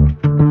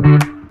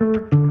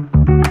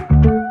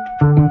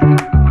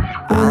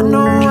 I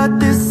know what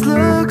this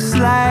looks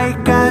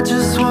like. I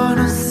just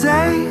wanna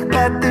say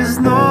that there's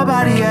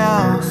nobody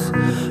else,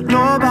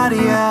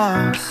 nobody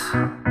else.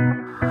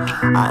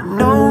 I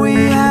know we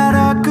had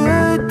our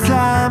good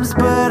times,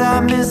 but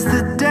I miss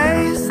the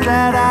days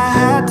that I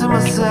had to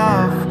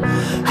myself,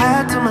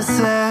 had to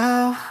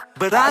myself.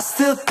 But I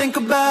still think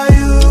about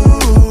you.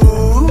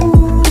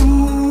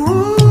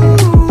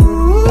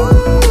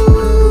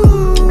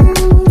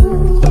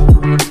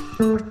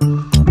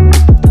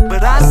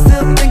 But I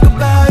still think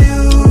about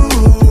you.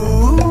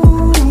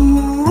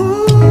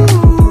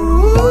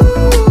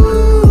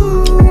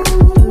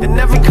 And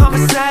every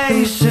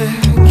conversation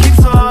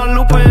keeps on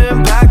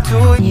looping back to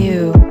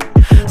You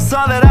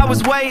Saw that I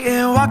was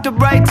waiting, walked up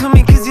right to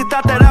me, cause you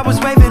thought that I was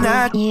waving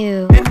at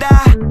You And I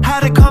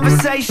had a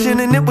conversation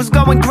and it was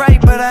going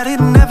great, but I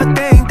didn't ever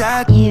think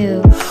that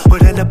You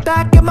would end up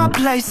back at my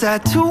place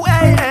at 2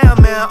 a.m.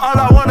 And all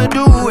I wanna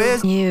do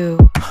is You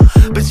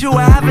but you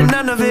were having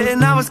none of it,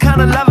 and I was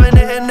kinda loving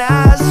it, and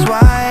that's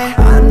why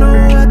I know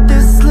what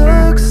this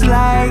looks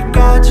like.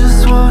 I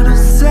just wanna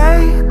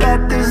say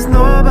that there's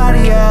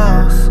nobody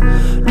else,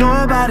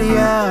 nobody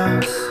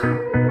else.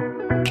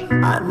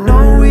 I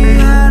know we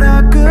had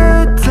our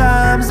good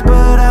times,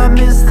 but I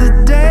miss the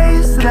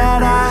days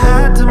that I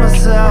had to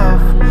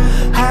myself,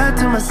 had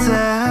to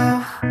myself.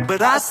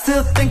 But I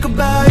still think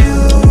about you.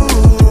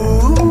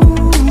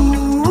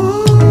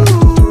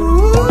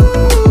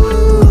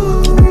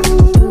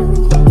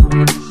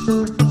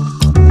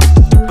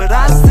 But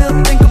I still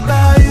think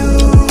about you.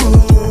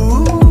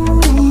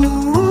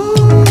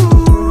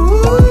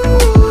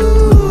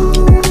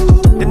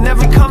 And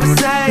every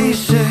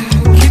conversation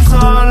keeps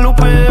on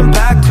looping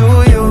back to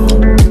you.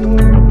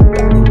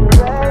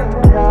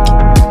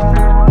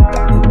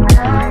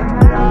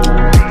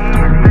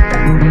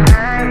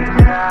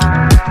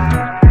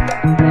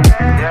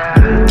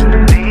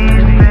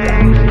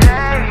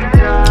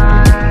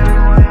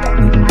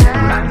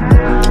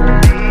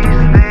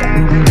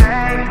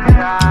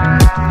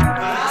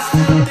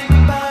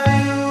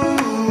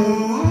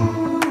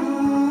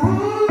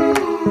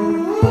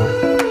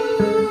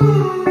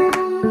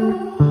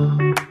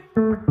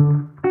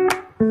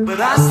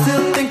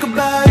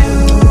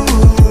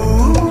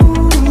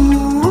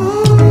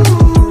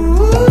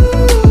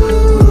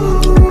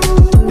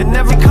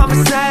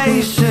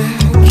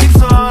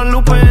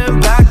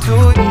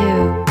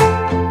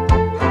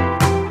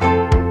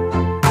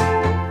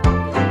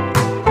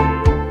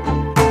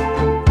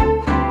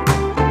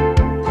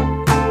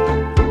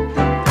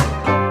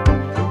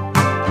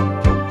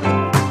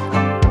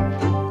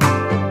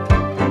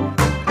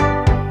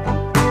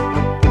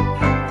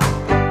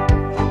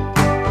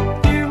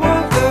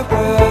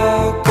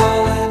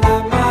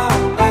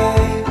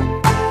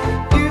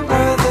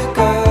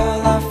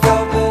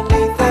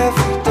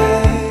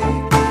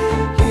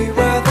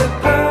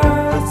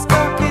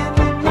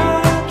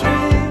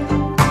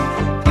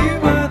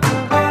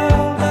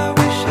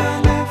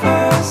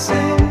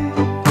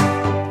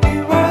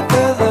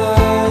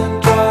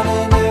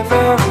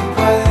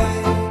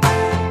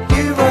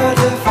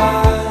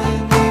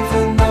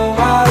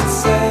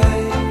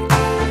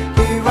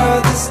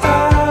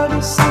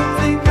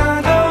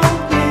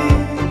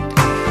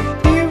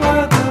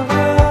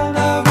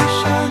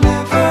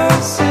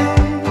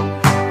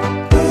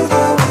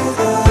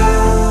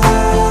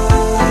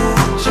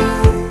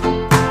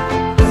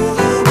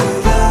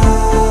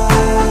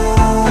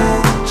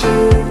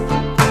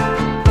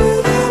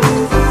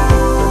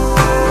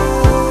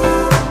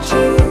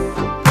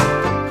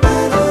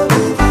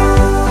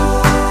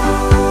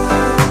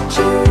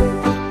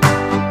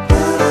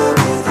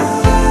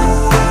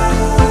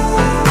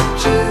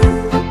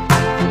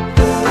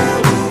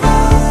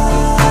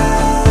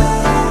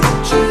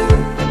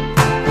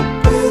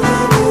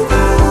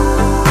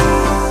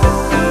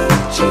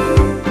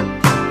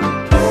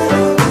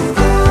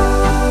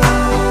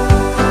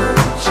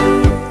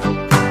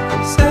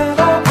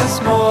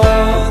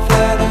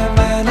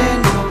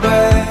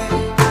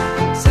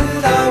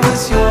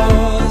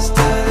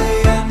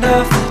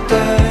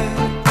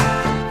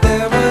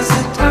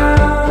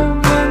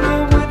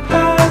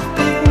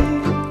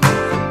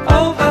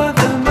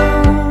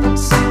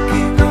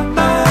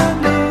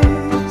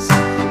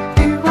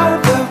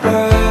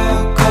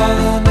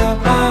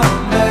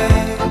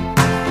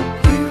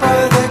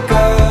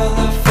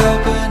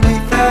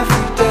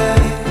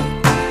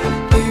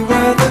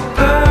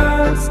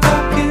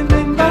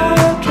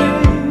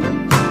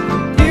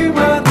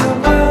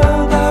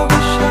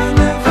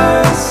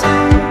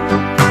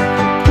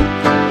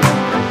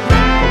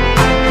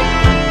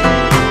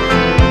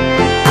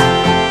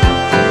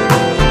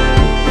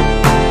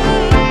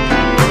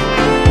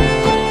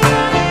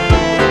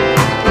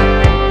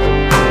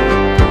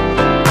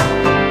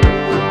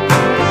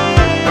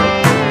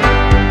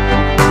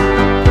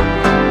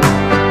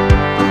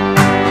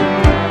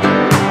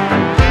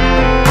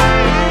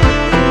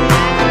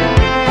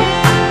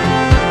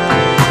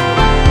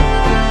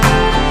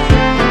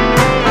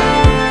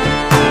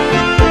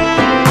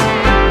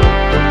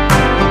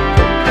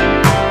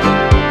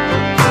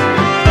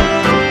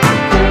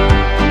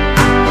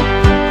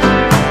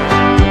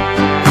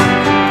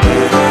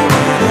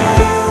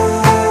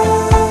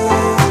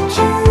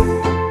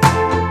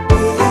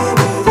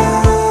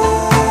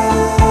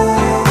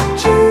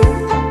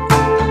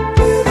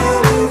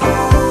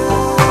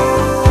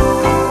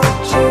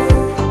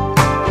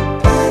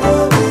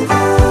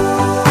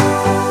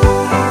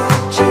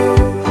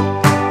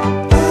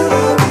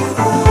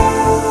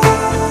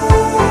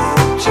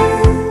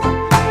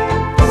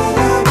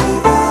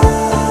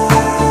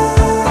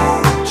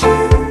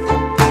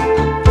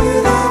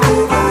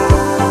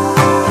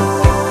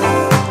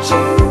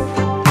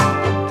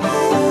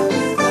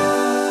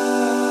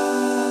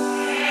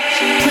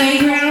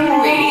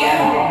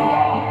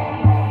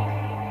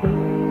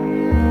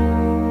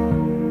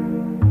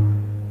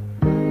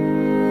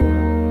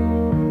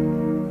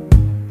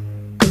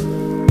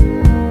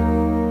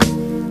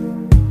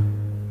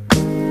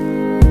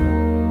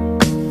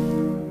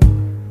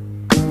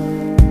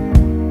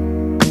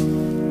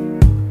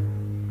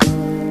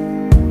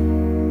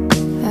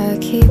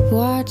 keep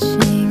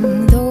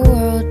watching the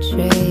world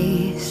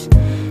trace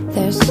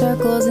their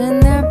circles in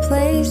their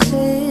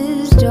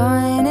places,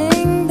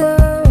 joining the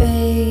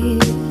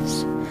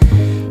race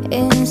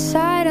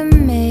inside a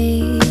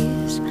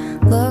maze.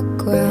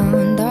 Look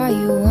round, are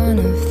you one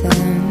of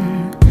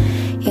them?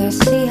 Yeah,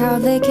 see how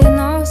they can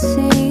all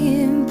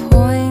seem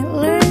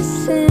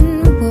pointless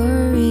and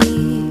worry.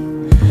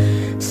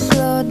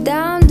 Slow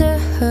down to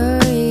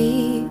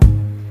hurry.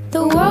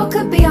 The world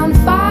could be on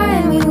fire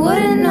and we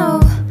wouldn't know.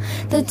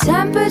 The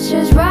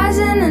temperature's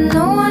rising and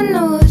no one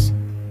knows.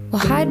 We'll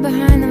hide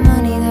behind the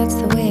money, that's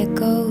the way it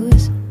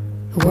goes.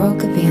 The world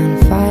could be on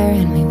fire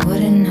and we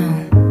wouldn't know.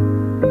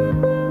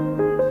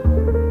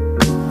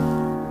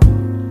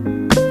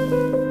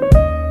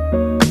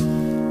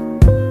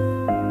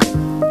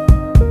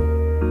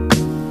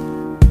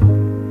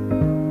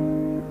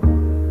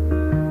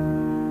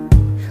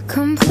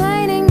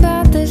 Complaining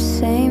about the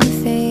same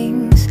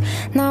things,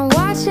 not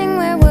watching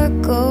where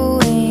we're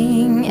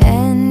going,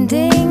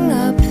 ending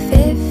up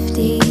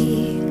 50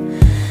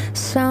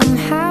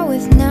 somehow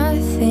with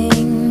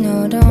nothing.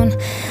 No, don't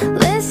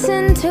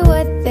listen to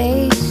what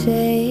they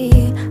say.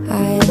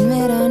 I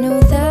admit I know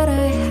that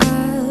I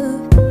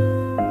have.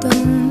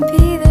 Don't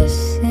be the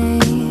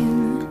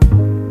same.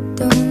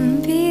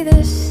 Don't be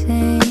the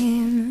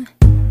same.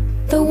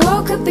 The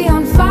world could be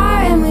on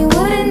fire and we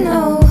wouldn't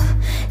know.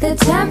 The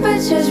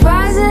temperature's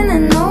rising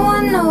and no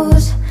one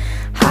knows.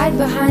 Hide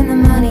behind the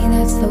money,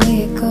 that's the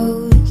way it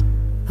goes.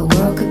 The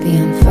world could be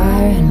on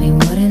fire and we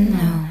wouldn't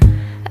know.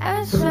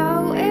 And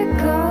so it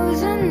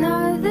goes,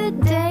 another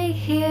day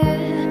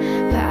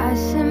here,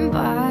 passing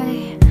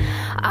by.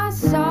 I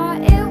saw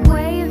it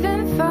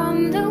waving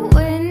from the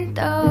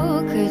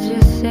window. Could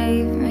you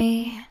save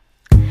me?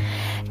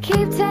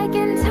 Keep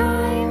taking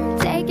time,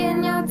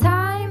 taking your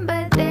time,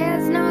 but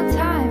there's no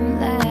time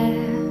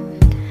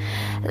left.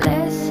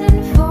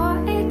 Listen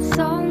for it's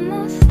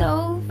almost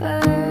over,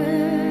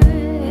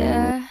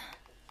 yeah.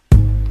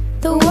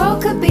 The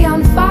world could be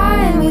on fire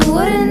and we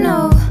wouldn't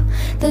know.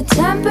 The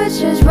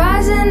temperature's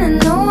rising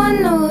and no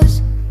one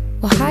knows.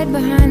 We'll hide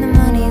behind the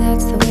money,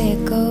 that's the way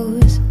it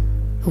goes.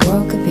 The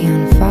world could be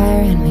on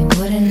fire and we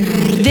wouldn't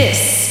know.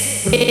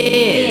 This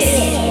is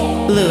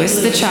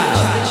Louis the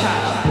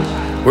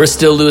Child. We're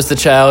still Louis the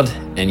Child,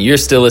 and you're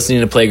still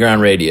listening to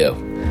Playground Radio.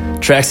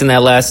 Tracks in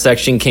that last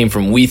section came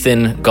from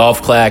Weathen,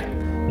 Golf Clack,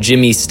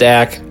 Jimmy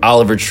Stack,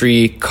 Oliver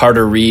Tree,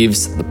 Carter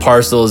Reeves, The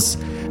Parcels.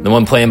 The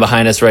one playing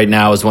behind us right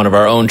now is one of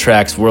our own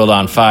tracks, World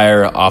on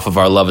Fire, off of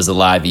our Love is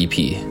Alive EP.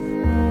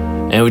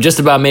 And we just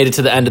about made it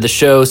to the end of the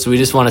show, so we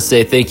just want to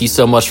say thank you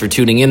so much for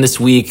tuning in this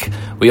week.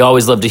 We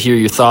always love to hear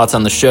your thoughts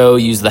on the show.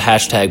 Use the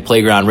hashtag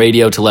Playground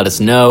Radio to let us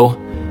know.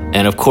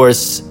 And of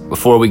course,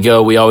 before we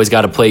go, we always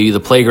got to play you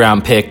the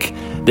Playground pick.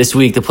 This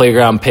week, the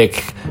Playground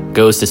pick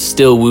goes to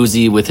Still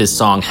Woozy with his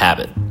song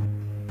Habit.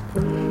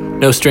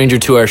 No stranger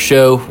to our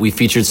show, we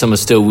featured some of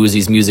Still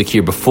Woozy's music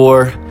here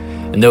before,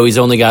 and though he's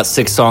only got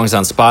 6 songs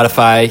on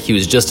Spotify, he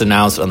was just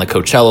announced on the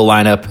Coachella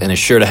lineup and is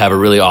sure to have a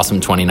really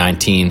awesome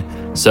 2019.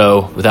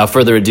 So, without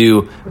further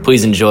ado,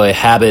 please enjoy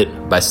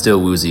Habit by Still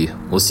Woozy.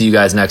 We'll see you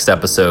guys next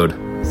episode.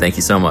 Thank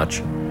you so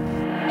much.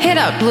 Hit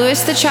up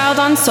Louis the Child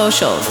on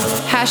socials.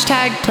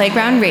 Hashtag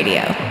Playground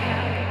Radio.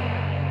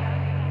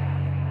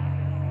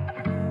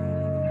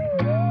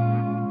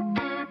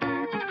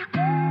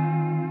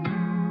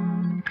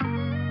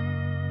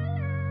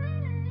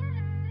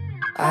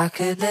 I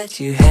could let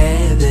you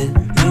have it.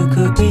 You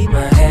could be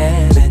my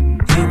habit.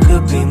 You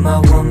could be my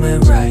woman,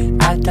 right?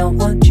 I don't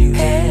want you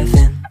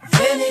having.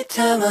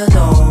 Anytime I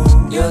know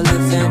you're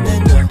living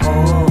in the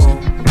hole.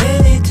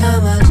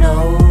 Anytime I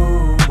know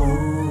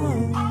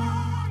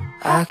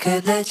I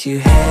could let you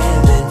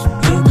have it.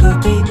 You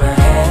could be my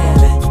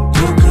habit.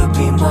 You could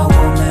be my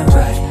woman,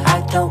 right?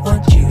 I don't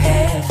want you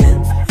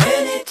having.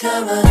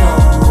 Anytime I know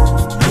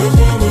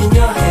living in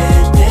your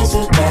head, there's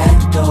a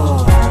back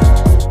door.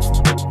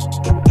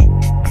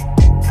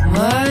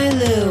 My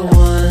little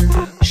one,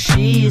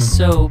 she is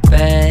so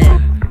bad,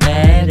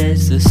 bad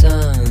as the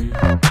sun.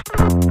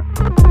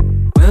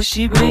 Will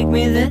she break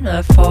me then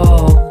I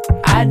fall?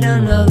 I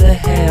don't know the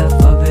half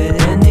of it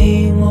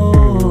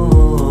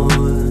anymore.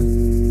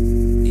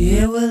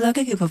 Yeah, well I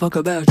could give a fuck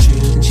about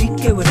you, and she can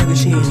get whatever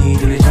she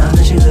needs. Every time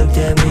that she looked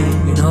at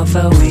me, you know I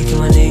felt weak in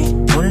my knee.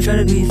 Wanna try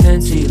to be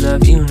fancy,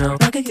 love, you know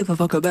I could give a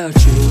fuck about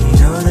you. You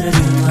know that I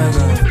do my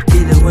role.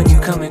 Either when you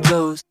come and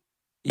close,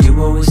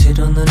 you always hit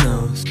on the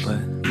nose, but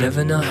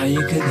never know how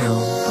you could know.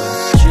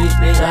 But treat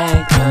me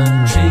like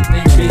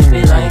treat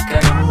me like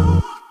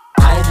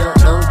I don't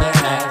know that.